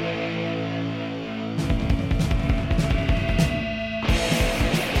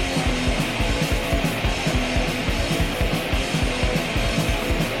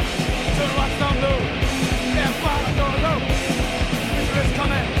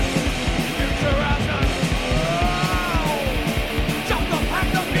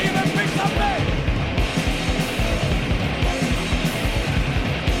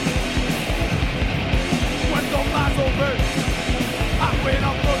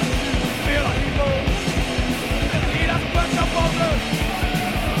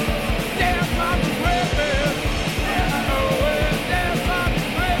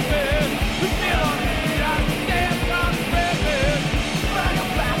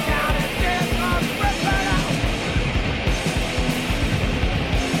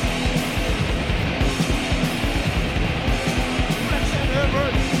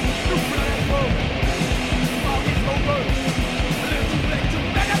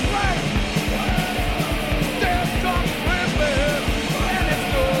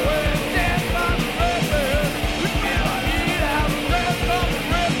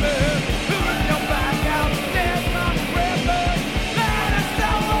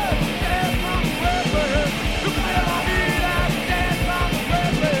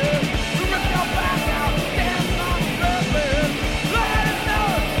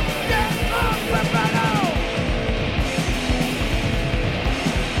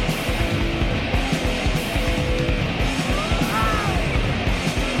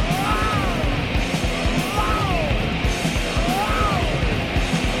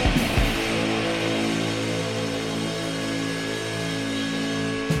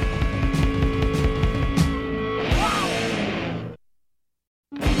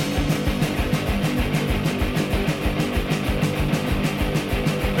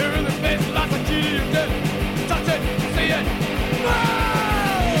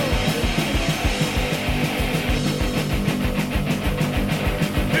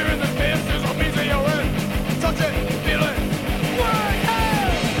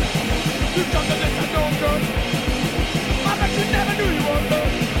 You come to this and no good. I bet you never knew you were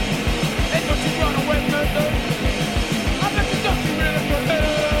good. And don't you run away from it. I bet you thought you really could.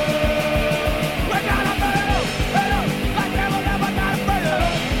 We're gonna burn it up, like they will never not afraid of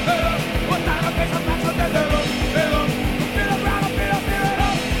it. What time of face I'm not so dead. Feel around, feel it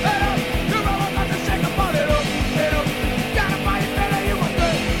up. You're all about to shake a body up. Gotta fight it better, you want to.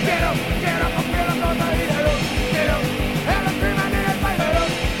 Get up, I'm feeling gonna eat it up. Get up, and the dream I need is fight it up.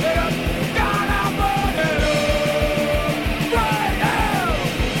 Get up, gotta burn it up. Right now,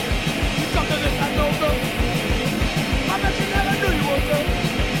 you come to this and no good. I bet you never knew you were good.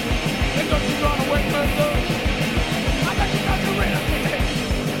 And don't you run away from it. I bet you thought you really could.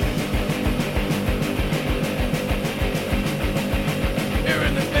 Here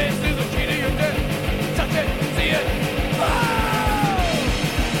in the face is a key to your death. Touch it, see it. Oh!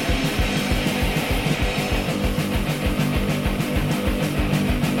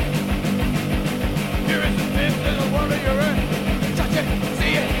 Here in the face is a world of your own. Touch it,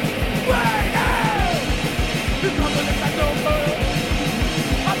 see it. Right now! You come to this and no good.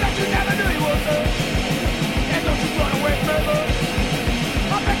 I bet you never knew you were good. And don't you run away from it.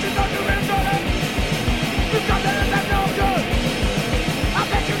 I bet you thought you really could. You come to this and no good. I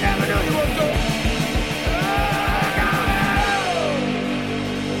bet you never knew you were good.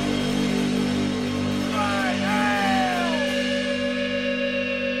 Right now.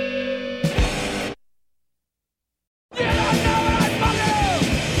 Yeah, I know what I fucking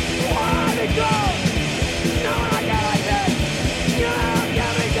want to go. Know what I get like this. You don't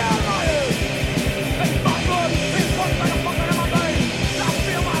get me down on you. It's my blood. It's what's like a fucking in my veins. I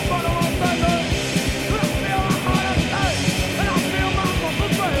feel my blood on my fingers. And I feel my heart upset. And I feel my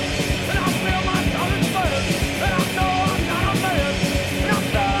muscles break. And I feel my tongue is burning. And I know I'm not a man. And I'm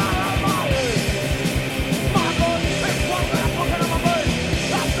still out of my head. My blood is what's like a fucking in my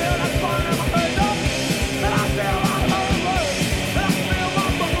veins. I feel that fire in my face up. And I feel my heart burn. And I feel my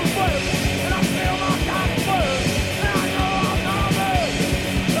muscles break. And I feel my tongue is burning. And I know I'm not a man.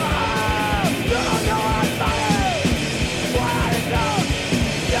 You don't know what I'm saying. What I do.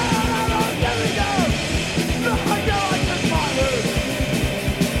 You don't know get me down. No, I know I can find it.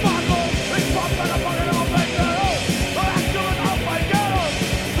 My blood is what's like a fucking in my face up. But I'm doing all my girls.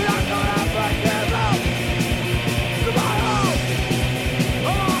 And I know that I'm breaking up. Tomorrow.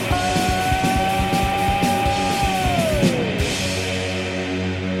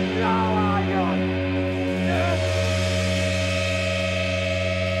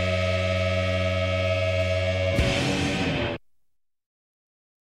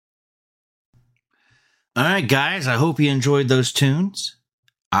 All right, guys, I hope you enjoyed those tunes.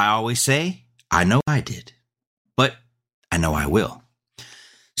 I always say, I know I did, but I know I will.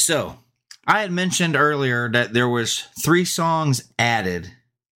 So, I had mentioned earlier that there was 3 songs added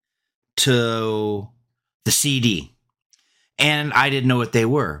to the CD, and I didn't know what they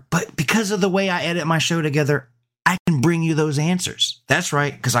were. But because of the way I edit my show together, I can bring you those answers. That's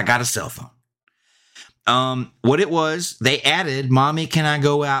right, because I got a cell phone. What it was, they added Mommy Can I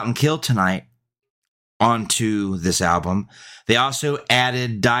Go Out and Kill Tonight onto this album. They also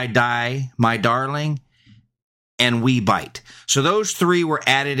added Die Die My Darling and We Bite. So those 3 were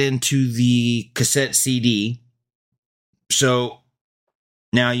added into the cassette CD. So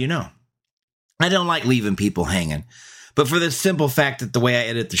now you know. I don't like leaving people hanging. But for the simple fact that the way I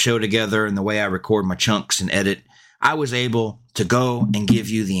edit the show together and the way I record my chunks and edit, I was able to go and give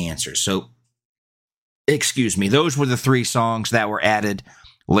you the answers. So, excuse me, those were the 3 songs that were added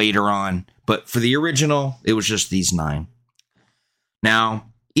later on. But for the original, it was just these 9.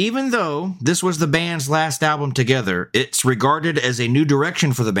 Now, even though this was the band's last album together, it's regarded as a new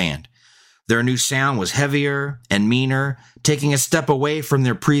direction for the band. Their new sound was heavier and meaner, taking a step away from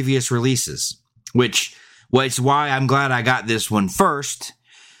their previous releases, which was why I'm glad I got this one first,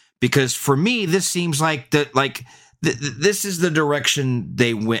 because for me, this seems like this is the direction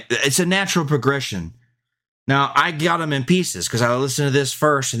they went. It's a natural progression. Now, I got them in pieces because I listened to this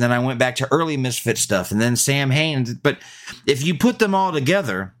first, and then I went back to early Misfits stuff, and then Sam Hain. But if you put them all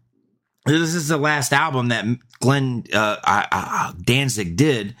together, this is the last album that Glenn Danzig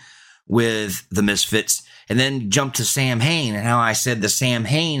did with the Misfits, and then jump to Sam Hain, and how I said the Sam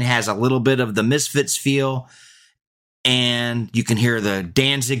Hain has a little bit of the Misfits feel, and you can hear the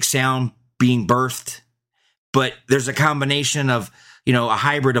Danzig sound being birthed, but there's a combination of, a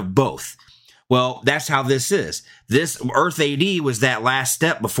hybrid of both. Well, that's how this is. This Earth AD was that last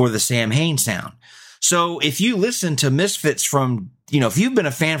step before the Sam Hain sound. So if you listen to Misfits from, if you've been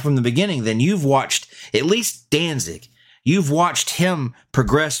a fan from the beginning, then you've watched at least Danzig. You've watched him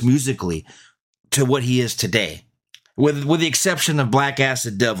progress musically to what he is today. with the exception of Black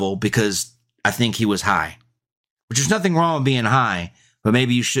Acid Devil, because I think he was high. Which there's nothing wrong with being high, but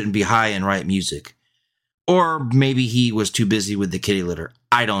maybe you shouldn't be high and write music. Or maybe he was too busy with the kitty litter.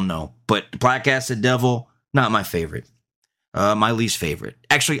 I don't know. But Black Acid Devil, not my favorite. My least favorite.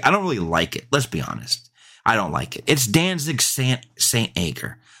 Actually, I don't really like it. Let's be honest. I don't like it. It's Danzig's Saint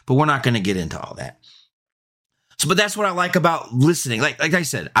Anger. But we're not going to get into all that. So, but that's what I like about listening. Like I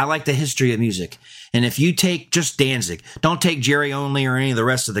said, I like the history of music. And if you take just Danzig, don't take Jerry Only or any of the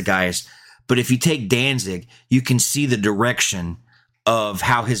rest of the guys. But if you take Danzig, you can see the direction of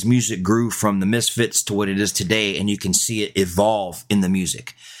how his music grew from the Misfits to what it is today, and you can see it evolve in the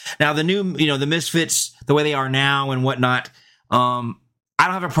music. Now, the new, the Misfits, the way they are now and whatnot, I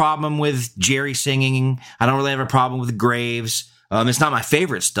don't have a problem with Jerry singing. I don't really have a problem with Graves. It's not my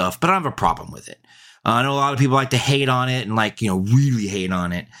favorite stuff, but I don't have a problem with it. I know a lot of people like to hate on it and really hate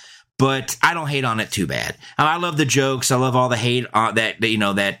on it, but I don't hate on it too bad. I love the jokes. I love all the hate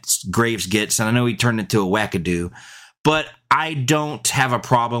that Graves gets, and I know he turned into a wackadoo, but I don't have a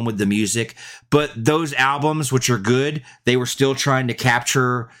problem with the music. But those albums, which are good, they were still trying to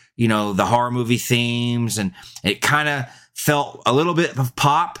capture, the horror movie themes, and it kind of felt a little bit of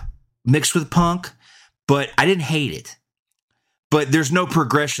pop mixed with punk, but I didn't hate it. But there's no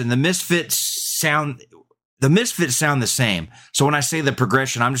progression. The Misfits sound the same. So when I say the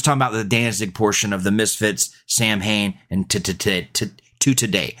progression, I'm just talking about the Danzig portion of the Misfits, Sam Hain, and to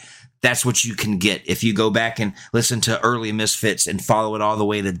today. That's what you can get. If you go back and listen to early Misfits and follow it all the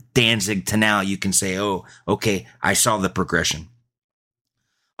way to Danzig to now, you can say, oh, okay, I saw the progression.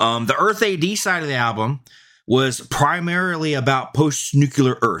 The Earth AD side of the album was primarily about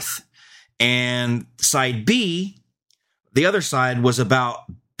post-nuclear Earth. And side B, the other side, was about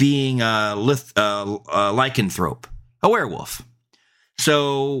being a lycanthrope, a werewolf.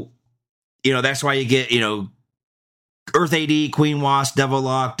 So, that's why you get, Earth AD, Queen Wasp, Devil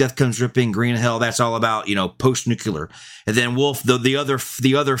Lock, Death Comes Dripping, Green Hell. That's all about, post-nuclear. And then Wolf,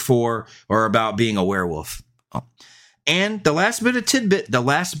 the other four are about being a werewolf. Oh. And the last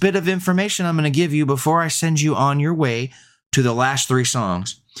bit of information I'm going to give you before I send you on your way to the last three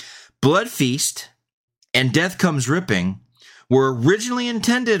songs. Blood Feast and Death Comes Ripping were originally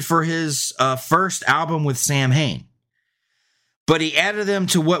intended for his first album with Sam Hain. But he added them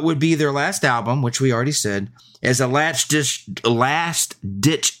to what would be their last album, which we already said, as a last-ditch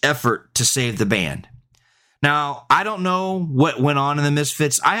effort to save the band. Now, I don't know what went on in the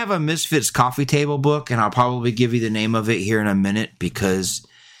Misfits. I have a Misfits coffee table book, and I'll probably give you the name of it here in a minute because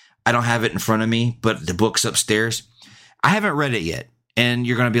I don't have it in front of me, but the book's upstairs. I haven't read it yet. And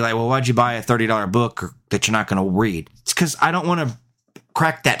you're going to be like, well, why'd you buy a $30 book that you're not going to read? It's because I don't want to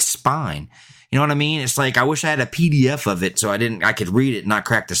crack that spine. You know what I mean? It's like I wish I had a PDF of it so I could read it and not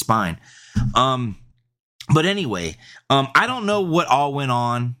crack the spine. But anyway, I don't know what all went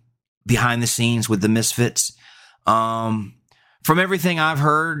on behind the scenes with the Misfits. From everything I've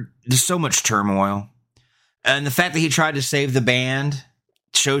heard, there's so much turmoil. And the fact that he tried to save the band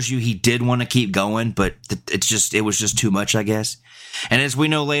shows you he did want to keep going, but it was just too much, I guess. And as we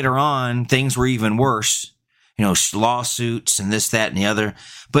know later on, things were even worse. Lawsuits and this, that, and the other.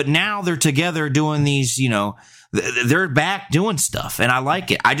 But now they're together doing these, they're back doing stuff. And I like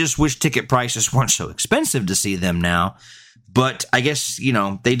it. I just wish ticket prices weren't so expensive to see them now. But I guess,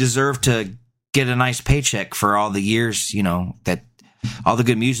 they deserve to get a nice paycheck for all the years, that all the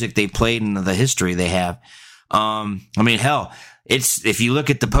good music they played and the history they have. Hell, if you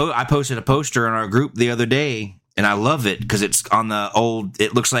look at I posted a poster in our group the other day. And I love it because it's on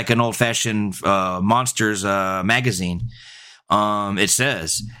it looks like an old-fashioned Monsters magazine. It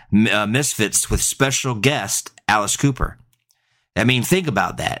says, Misfits with special guest Alice Cooper. I mean, think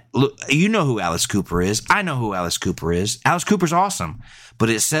about that. Look, you know who Alice Cooper is. I know who Alice Cooper is. Alice Cooper's awesome. But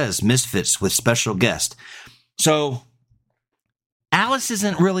it says Misfits with special guest. So Alice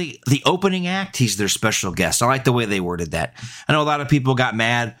isn't really the opening act. He's their special guest. I like the way they worded that. I know a lot of people got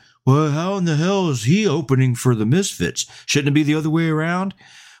mad. Well, how in the hell is he opening for the Misfits? Shouldn't it be the other way around?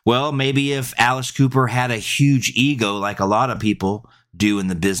 Well, maybe if Alice Cooper had a huge ego like a lot of people do in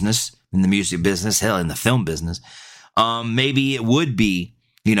the business, in the music business, hell, in the film business, maybe it would be,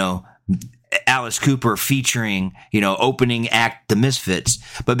 Alice Cooper featuring, opening act the Misfits.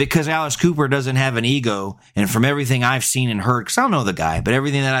 But because Alice Cooper doesn't have an ego, and from everything I've seen and heard, because I don't know the guy, but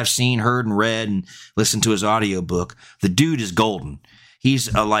everything that I've seen, heard, and read, and listened to his audiobook, the dude is golden.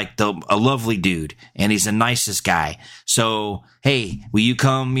 He's a lovely dude, and he's the nicest guy. So, hey, will you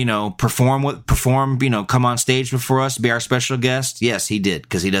come, come on stage before us, be our special guest? Yes, he did,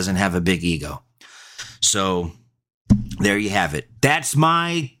 because he doesn't have a big ego. So, there you have it. That's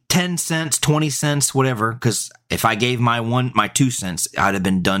my 10 cents, 20 cents, whatever, because if I gave my 2 cents, I'd have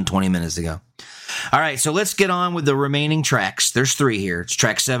been done 20 minutes ago. All right, so let's get on with the remaining tracks. There's 3 here. It's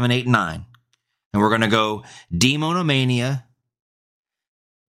track 7, 8, and 9. And we're going to go Demonomania,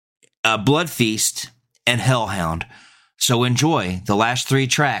 Blood Feast, and Hellhound. So enjoy the last 3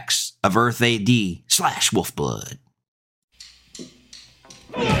 tracks of Earth AD / Wolfblood.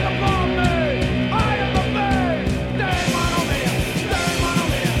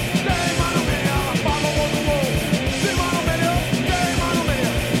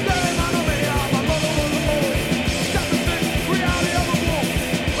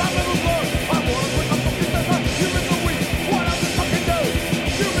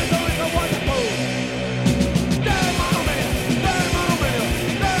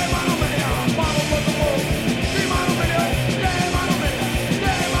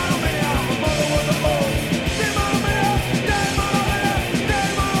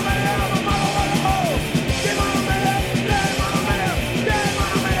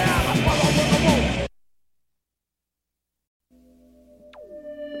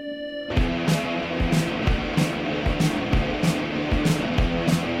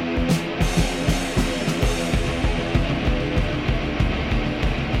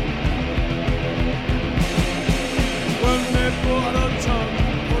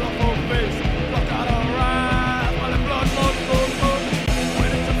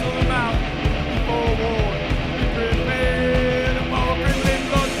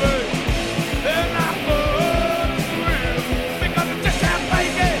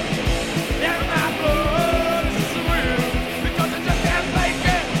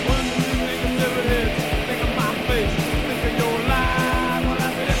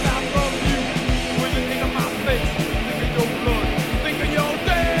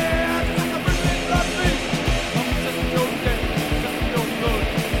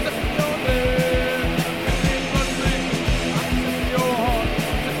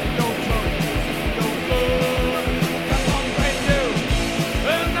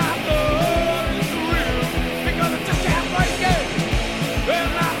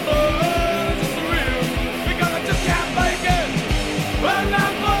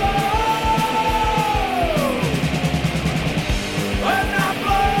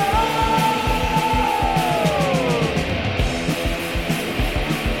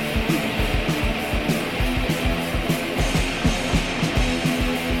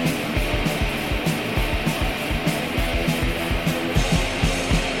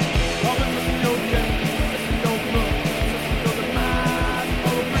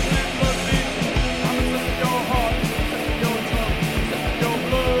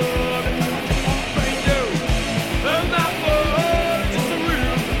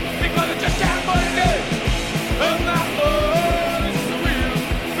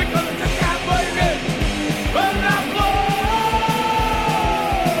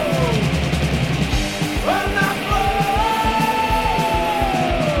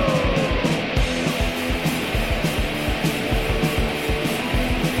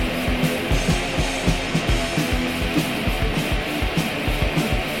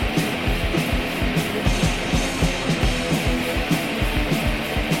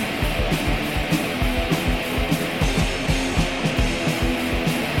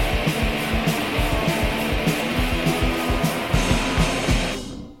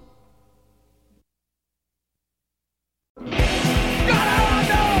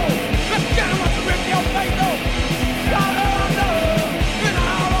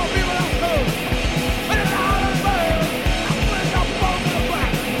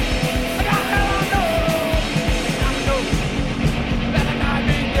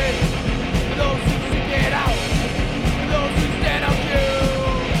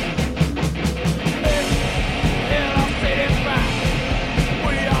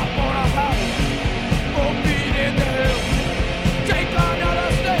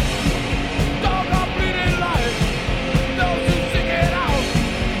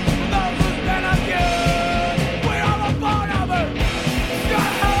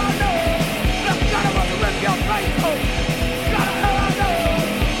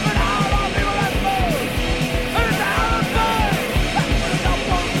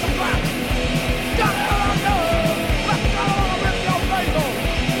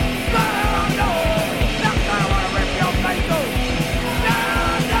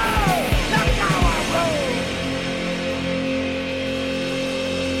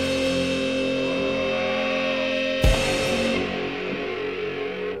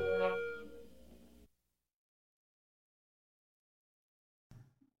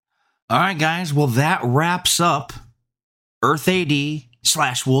 All right, guys. Well, that wraps up Earth AD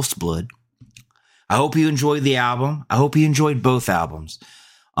 / Wolf's Blood. I hope you enjoyed the album. I hope you enjoyed both albums.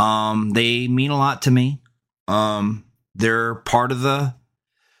 They mean a lot to me. They're part of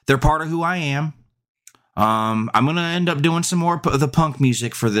who I am. I'm going to end up doing some more of the punk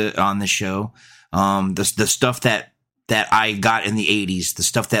music on the show. The stuff that I got in the 80s, the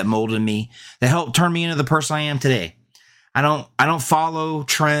stuff that molded me, that helped turn me into the person I am today. I don't follow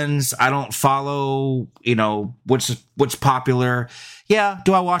trends. I don't follow, what's popular. Yeah.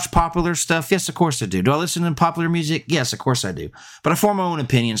 Do I watch popular stuff? Yes, of course I do. Do I listen to popular music? Yes, of course I do. But I form my own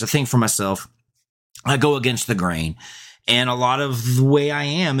opinions. I think for myself. I go against the grain. And a lot of the way I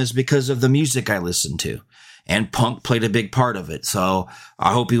am is because of the music I listen to. And punk played a big part of it. So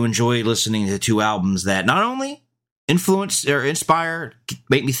I hope you enjoy listening to 2 albums that not only influence or inspire,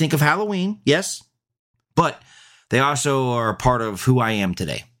 make me think of Halloween, yes, but they also are a part of who I am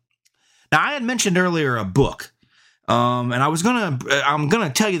today. Now, I had mentioned earlier a book, and I'm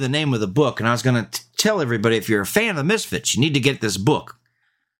gonna tell you the name of the book, and I was gonna tell everybody, if you're a fan of the Misfits, you need to get this book.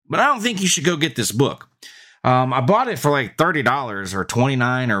 But I don't think you should go get this book. I bought it for like $30 or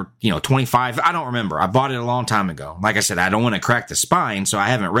 $29 or $25. I don't remember. I bought it a long time ago. Like I said, I don't want to crack the spine, so I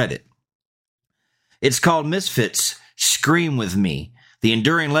haven't read it. It's called Misfits, Scream With Me, The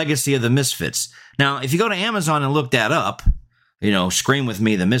Enduring Legacy of the Misfits. Now, if you go to Amazon and look that up, Scream With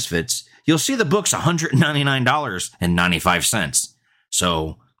Me, The Misfits, you'll see the book's $199.95.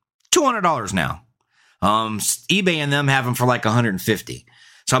 So, $200 now. eBay and them have them for like $150.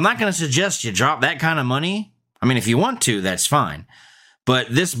 So I'm not going to suggest you drop that kind of money. I mean, if you want to, that's fine. But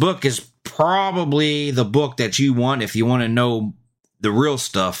this book is probably the book that you want if you want to know the real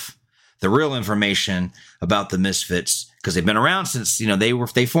stuff, the real information about the Misfits, because they've been around since,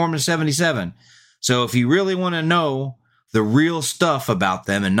 they formed in 77. So if you really want to know the real stuff about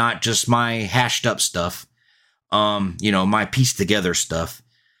them and not just my hashed up stuff, my pieced together stuff,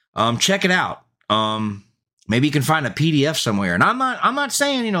 check it out. Maybe you can find a PDF somewhere. And I'm not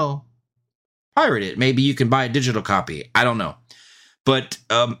saying, pirate it. Maybe you can buy a digital copy. I don't know. But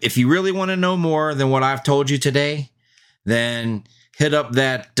if you really want to know more than what I've told you today, then hit up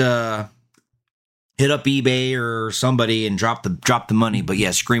eBay or somebody and drop the money. But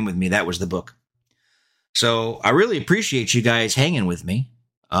yeah, Scream With Me. That was the book. So I really appreciate you guys hanging with me.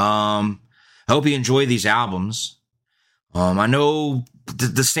 I hope you enjoy these albums. I know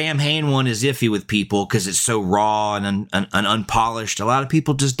the Sam Hain one is iffy with people because it's so raw and unpolished. A lot of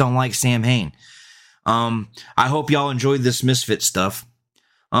people just don't like Sam Hain. I hope y'all enjoyed this Misfit stuff.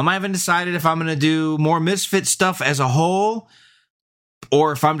 I haven't decided if I'm going to do more Misfit stuff as a whole,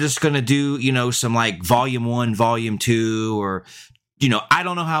 or if I'm just going to do, some like volume 1, volume 2, or, I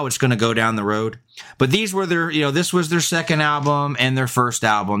don't know how it's going to go down the road. But these were this was their second album and their first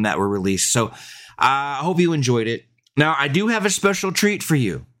album that were released. So I hope you enjoyed it. Now, I do have a special treat for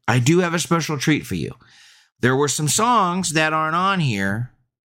you. There were some songs that aren't on here,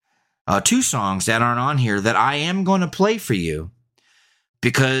 2 songs that aren't on here that I am going to play for you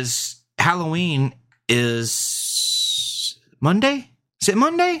because Halloween is Monday? Is it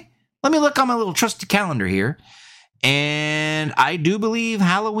Monday? Let me look on my little trusty calendar here. And I do believe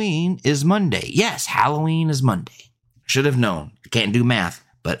Halloween is Monday. Yes, Halloween is Monday. Should have known. I can't do math,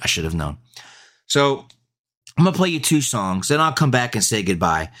 but I should have known. So I'm going to play you 2 songs, then I'll come back and say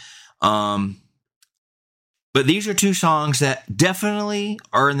goodbye. But these are 2 songs that definitely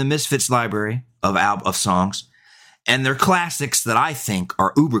are in the Misfits library of songs. And they're classics that I think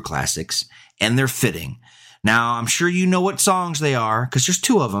are uber classics, and they're fitting. Now, I'm sure you know what songs they are, because there's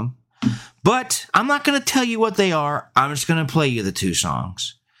 2 of them. But I'm not going to tell you what they are. I'm just going to play you the 2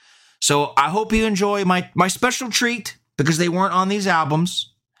 songs. So I hope you enjoy my special treat, because they weren't on these albums.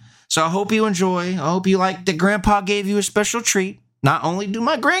 So I hope you enjoy. I hope you like that Grandpa gave you a special treat. Not only do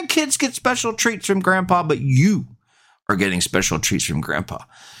my grandkids get special treats from Grandpa, but you are getting special treats from Grandpa.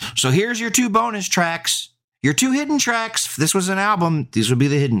 So here's your 2 bonus tracks. Your 2 hidden tracks. If this was an album, these would be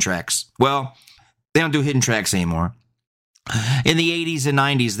the hidden tracks. Well, they don't do hidden tracks anymore. In the 80s and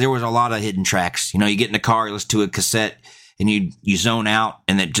 90s, there was a lot of hidden tracks. You get in the car, you listen to a cassette, and you zone out,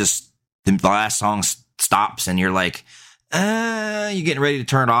 and it just, the last song stops, and you're like, you're getting ready to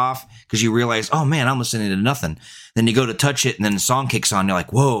turn it off because you realize, oh man, I'm listening to nothing. Then you go to touch it and then the song kicks on. You're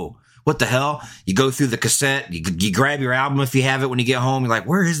like, whoa, what the hell? You go through the cassette, you grab your album if you have it when you get home. You're like,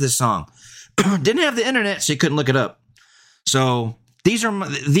 where is this song? Didn't have the internet, so you couldn't look it up. So these,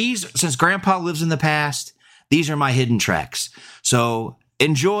 since Grandpa lives in the past, these are my hidden tracks. So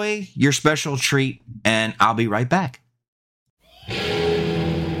enjoy your special treat and I'll be right back.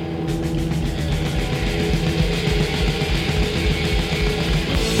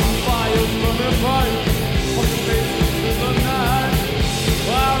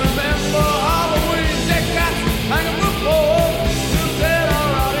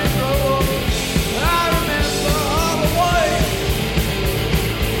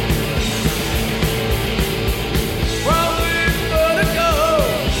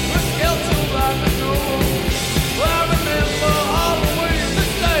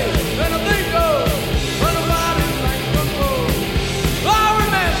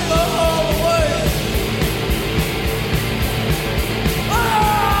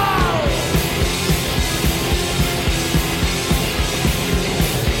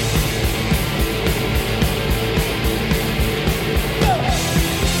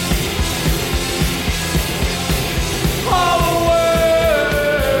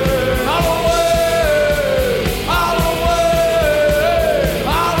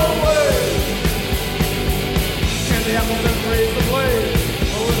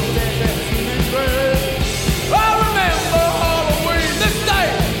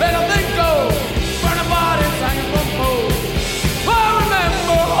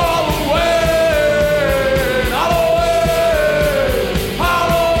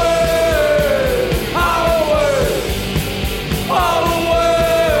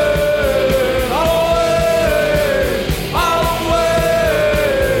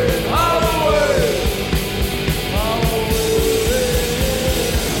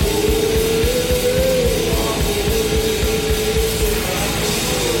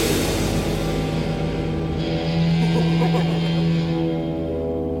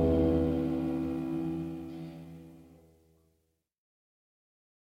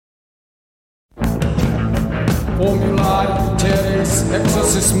 Trivis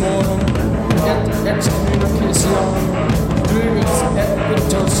exorcismorum et excommunicationum, Trivis et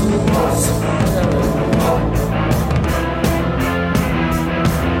vitos lupus terre.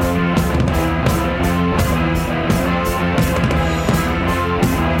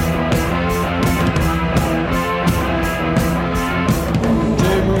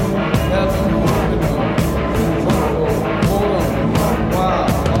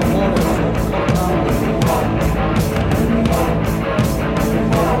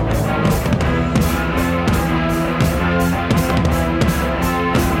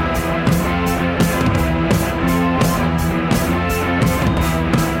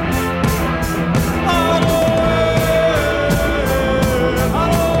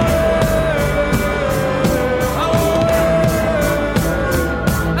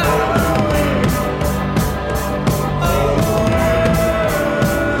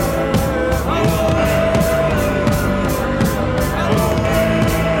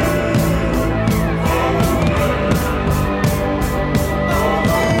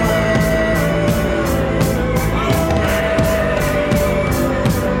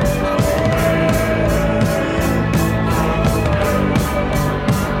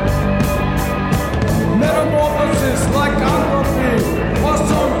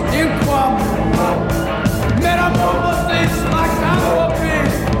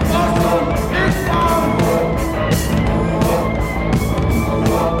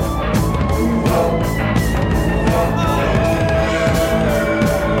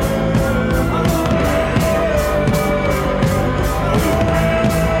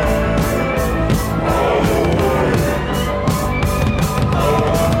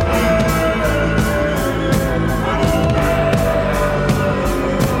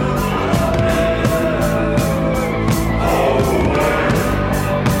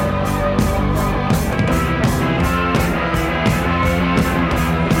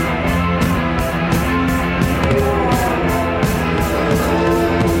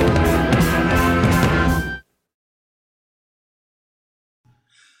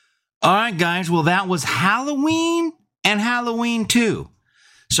 All right, guys. Well, that was Halloween and Halloween 2.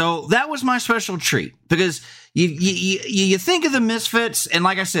 So that was my special treat because you think of the Misfits. And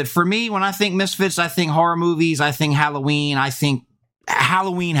like I said, for me, when I think Misfits, I think horror movies. I think Halloween. I think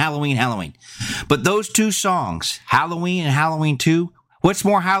Halloween. But those two songs, Halloween and Halloween 2, what's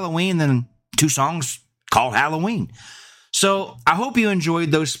more Halloween than two songs called Halloween? So I hope you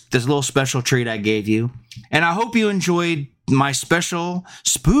enjoyed this little special treat I gave you. And I hope you enjoyed my special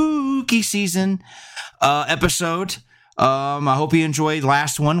spooky season episode. I hope you enjoyed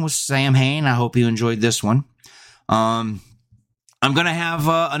last one with Sam Hain. I hope you enjoyed this one. I'm going to have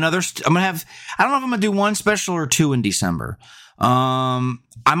I don't know if I'm going to do one special or two in December.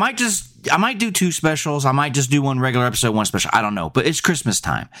 I might do two specials. I might just do one regular episode, one special. I don't know, but it's Christmas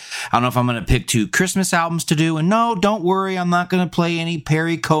time. I don't know if I'm going to pick two Christmas albums to do. And no, don't worry. I'm not going to play any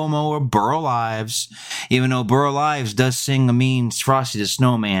Perry Como or Burl Ives, even though Burl Ives does sing a mean Frosty the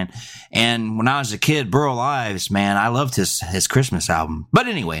Snowman. And when I was a kid, Burl Ives, man, I loved his Christmas album. But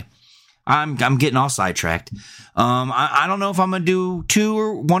anyway, I'm getting all sidetracked. I don't know if I'm going to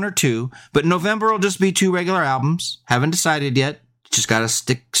do one or two, but November will just be two regular albums. Haven't decided yet. Just got to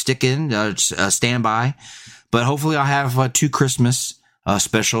stick in, stand by. But hopefully I'll have two Christmas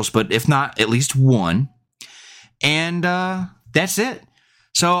specials, but if not, at least one. And that's it.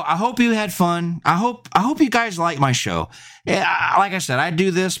 So I hope you had fun. I hope you guys like my show. Like I said, I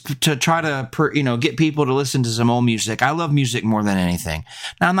do this to try to get people to listen to some old music. I love music more than anything.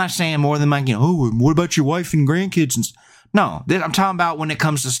 Now I'm not saying more than like what about your wife and grandkids? No, I'm talking about when it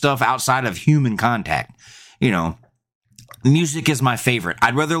comes to stuff outside of human contact. Music is my favorite.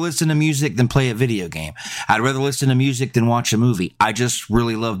 I'd rather listen to music than play a video game. I'd rather listen to music than watch a movie. I just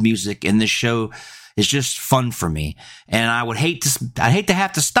really love music, and this show is just fun for me. And I'd hate to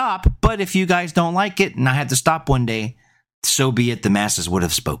have to stop, but if you guys don't like it and I had to stop one day, so be it. The masses would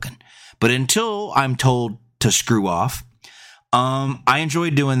have spoken. But until I'm told to screw off, I enjoy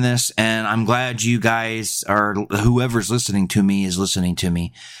doing this, and I'm glad you guys or whoever's listening to me is listening to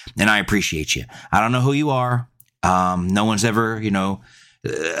me, and I appreciate you. I don't know who you are. No one's ever,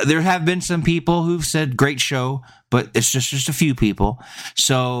 there have been some people who've said great show, but it's just a few people.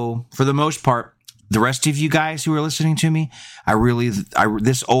 So for the most part, the rest of you guys who are listening to me,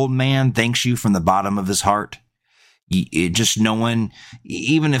 this old man thanks you from the bottom of his heart. Just no one,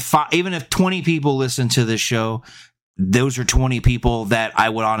 even if 20 people listen to this show, those are 20 people that I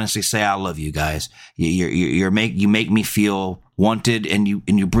would honestly say I love you guys. You make me feel wanted, and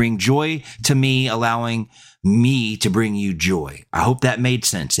you bring joy to me, allowing me to bring you joy. I hope that made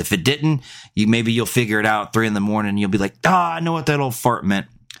sense. If it didn't, maybe you'll figure it out at 3 a.m. and you'll be like, I know what that old fart meant.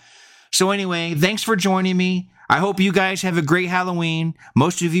 So anyway, thanks for joining me. I hope you guys have a great Halloween.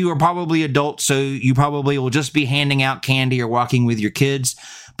 Most of you are probably adults, so you probably will just be handing out candy or walking with your kids.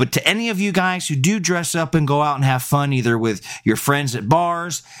 But to any of you guys who do dress up and go out and have fun, either with your friends at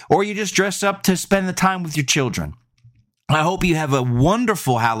bars or you just dress up to spend the time with your children, I hope you have a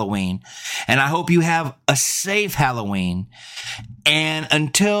wonderful Halloween, and I hope you have a safe Halloween. And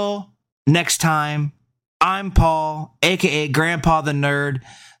until next time, I'm Paul, aka Grandpa the Nerd.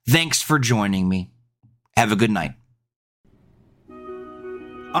 Thanks for joining me. Have a good night.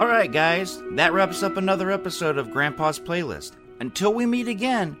 All right, guys, that wraps up another episode of Grandpa's Playlist. Until we meet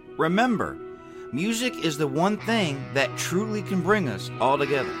again, remember, music is the one thing that truly can bring us all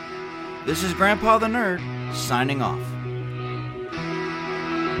together. This is Grandpa the Nerd, signing off.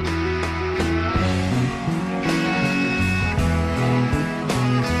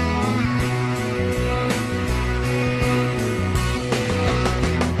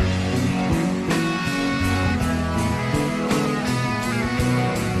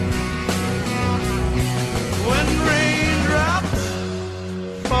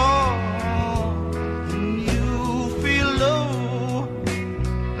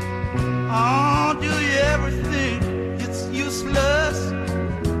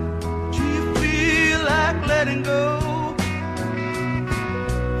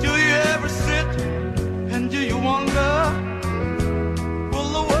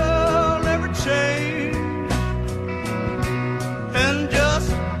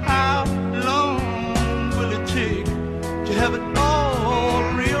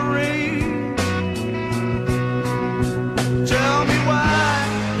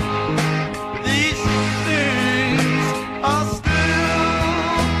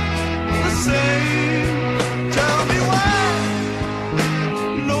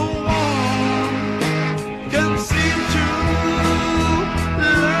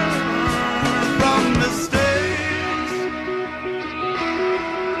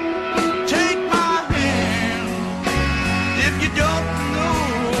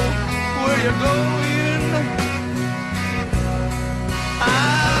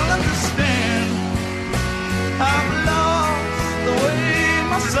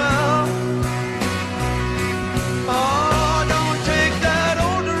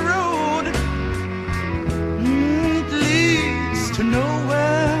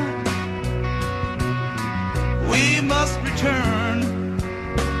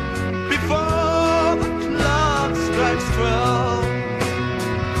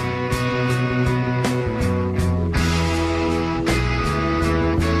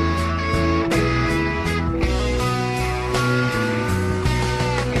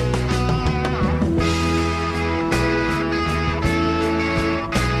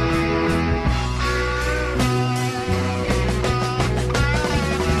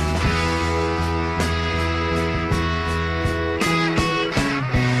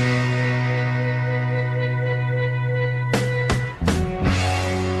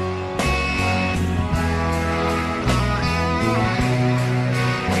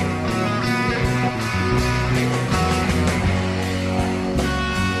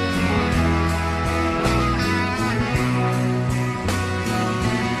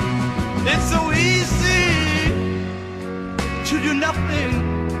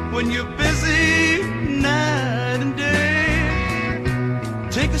 When you're busy night and day,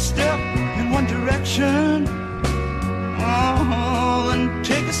 take a step in one direction, and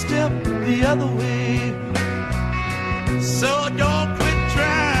take a step the other way. So don't quit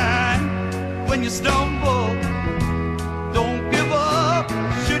trying when you stumble. Don't give up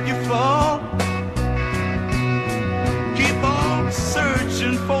should you fall. Keep on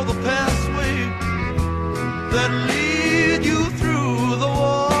searching for the pathway that lead you through the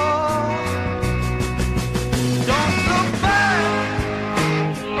wall.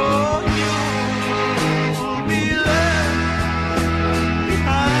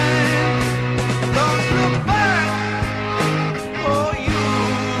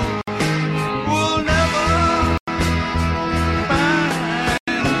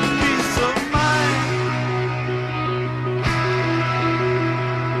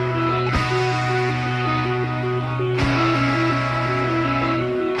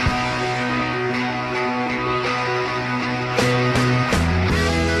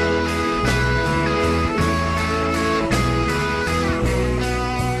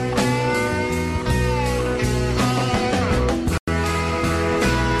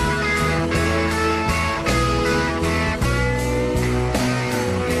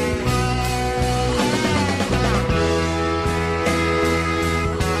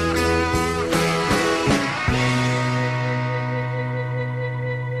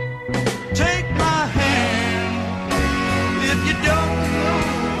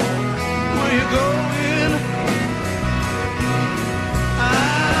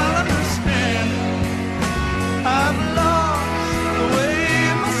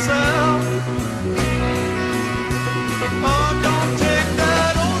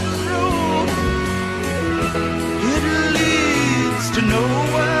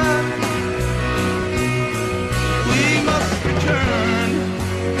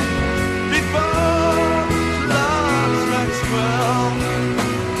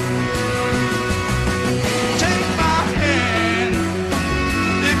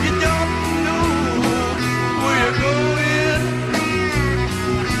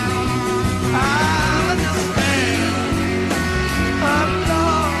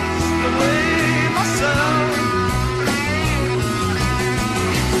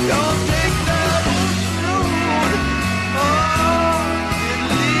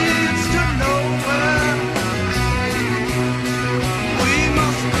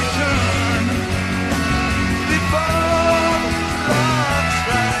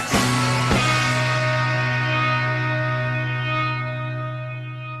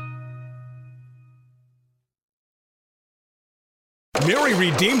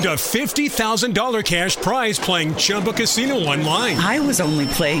 redeemed a $50,000 cash prize playing Chumba Casino online. I was only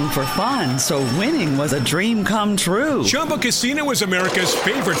playing for fun, so winning was a dream come true. Chumba Casino is America's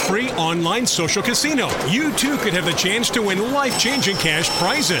favorite free online social casino. You too could have the chance to win life-changing cash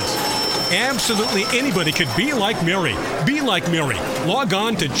prizes. Absolutely anybody could be like Mary. Be like Mary. Log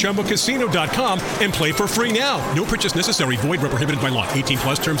on to ChumbaCasino.com and play for free now. No purchase necessary. Void where prohibited by law. 18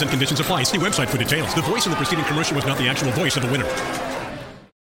 plus terms and conditions apply. See website for details. The voice in the preceding commercial was not the actual voice of the winner.